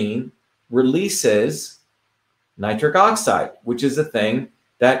 L-arginine releases nitric oxide, which is a thing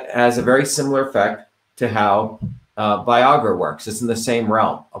that has a very similar effect to how Viagra works. It's in the same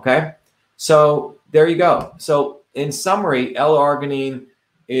realm, okay? So there you go. So in summary, L-arginine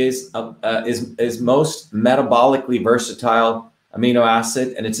is most metabolically versatile amino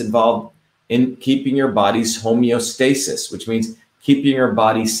acid, and it's involved in keeping your body's homeostasis, which means keeping your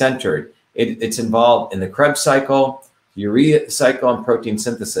body centered. It's involved in the Krebs cycle, urea cycle, and protein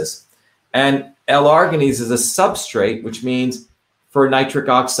synthesis. And L-arginine is a substrate, which means for nitric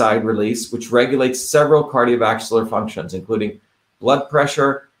oxide release, which regulates several cardiovascular functions, including blood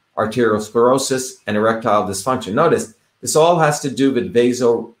pressure, arteriosclerosis, and erectile dysfunction. Notice, this all has to do with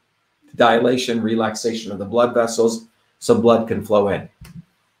vasodilation, relaxation of the blood vessels, so blood can flow in.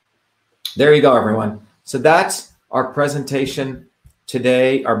 There you go, everyone. So that's our presentation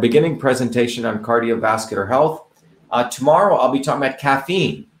today, our beginning presentation on cardiovascular health. Tomorrow, I'll be talking about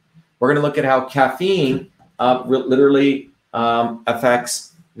caffeine. We're going to look at how caffeine literally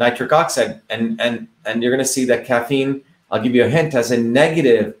affects nitric oxide. And you're going to see that caffeine, I'll give you a hint, has a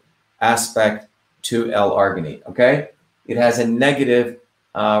negative aspect to L-arginine, okay? It has a negative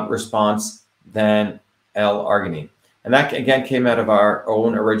response than L-arginine. And that, again, came out of our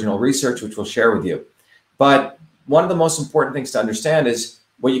own original research, which we'll share with you. But one of the most important things to understand is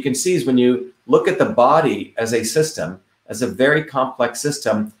what you can see is when you look at the body as a system, as a very complex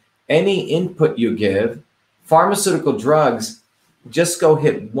system, any input you give, pharmaceutical drugs just go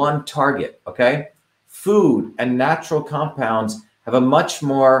hit one target, okay? Food and natural compounds have a much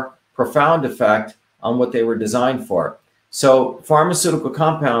more profound effect on what they were designed for. So pharmaceutical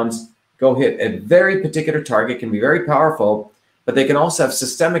compounds go hit a very particular target, can be very powerful, but they can also have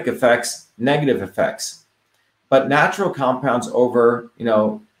systemic effects, negative effects. But natural compounds over,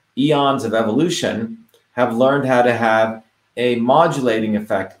 eons of evolution have learned how to have a modulating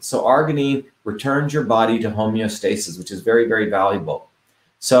effect. So arginine returns your body to homeostasis, which is very, very valuable.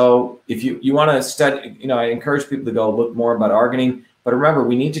 So if you want to study, I encourage people to go look more about arginine. But remember,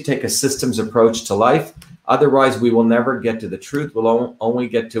 we need to take a systems approach to life. Otherwise, we will never get to the truth. We'll only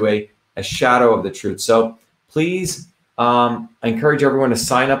get to a shadow of the truth. So please, I encourage everyone to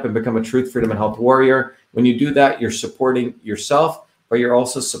sign up and become a Truth, Freedom, and Health warrior. When you do that, you're supporting yourself, but you're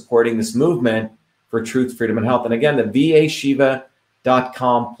also supporting this movement for truth, freedom, and health. And again, the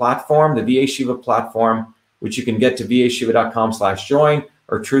vashiva.com platform, the VA Shiva platform, which you can get to vashiva.com/join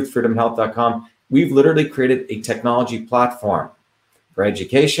or truthfreedomhealth.com. We've literally created a technology platform for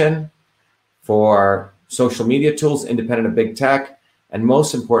education, for social media tools, independent of big tech, and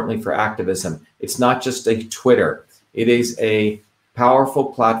most importantly, for activism. It's not just a Twitter. It is a powerful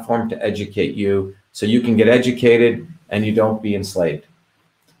platform to educate you so you can get educated and you don't be enslaved.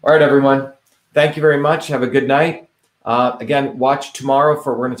 All right, everyone. Thank you very much. Have a good night. Again, watch tomorrow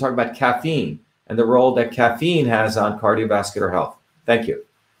we're going to talk about caffeine and the role that caffeine has on cardiovascular health. Thank you.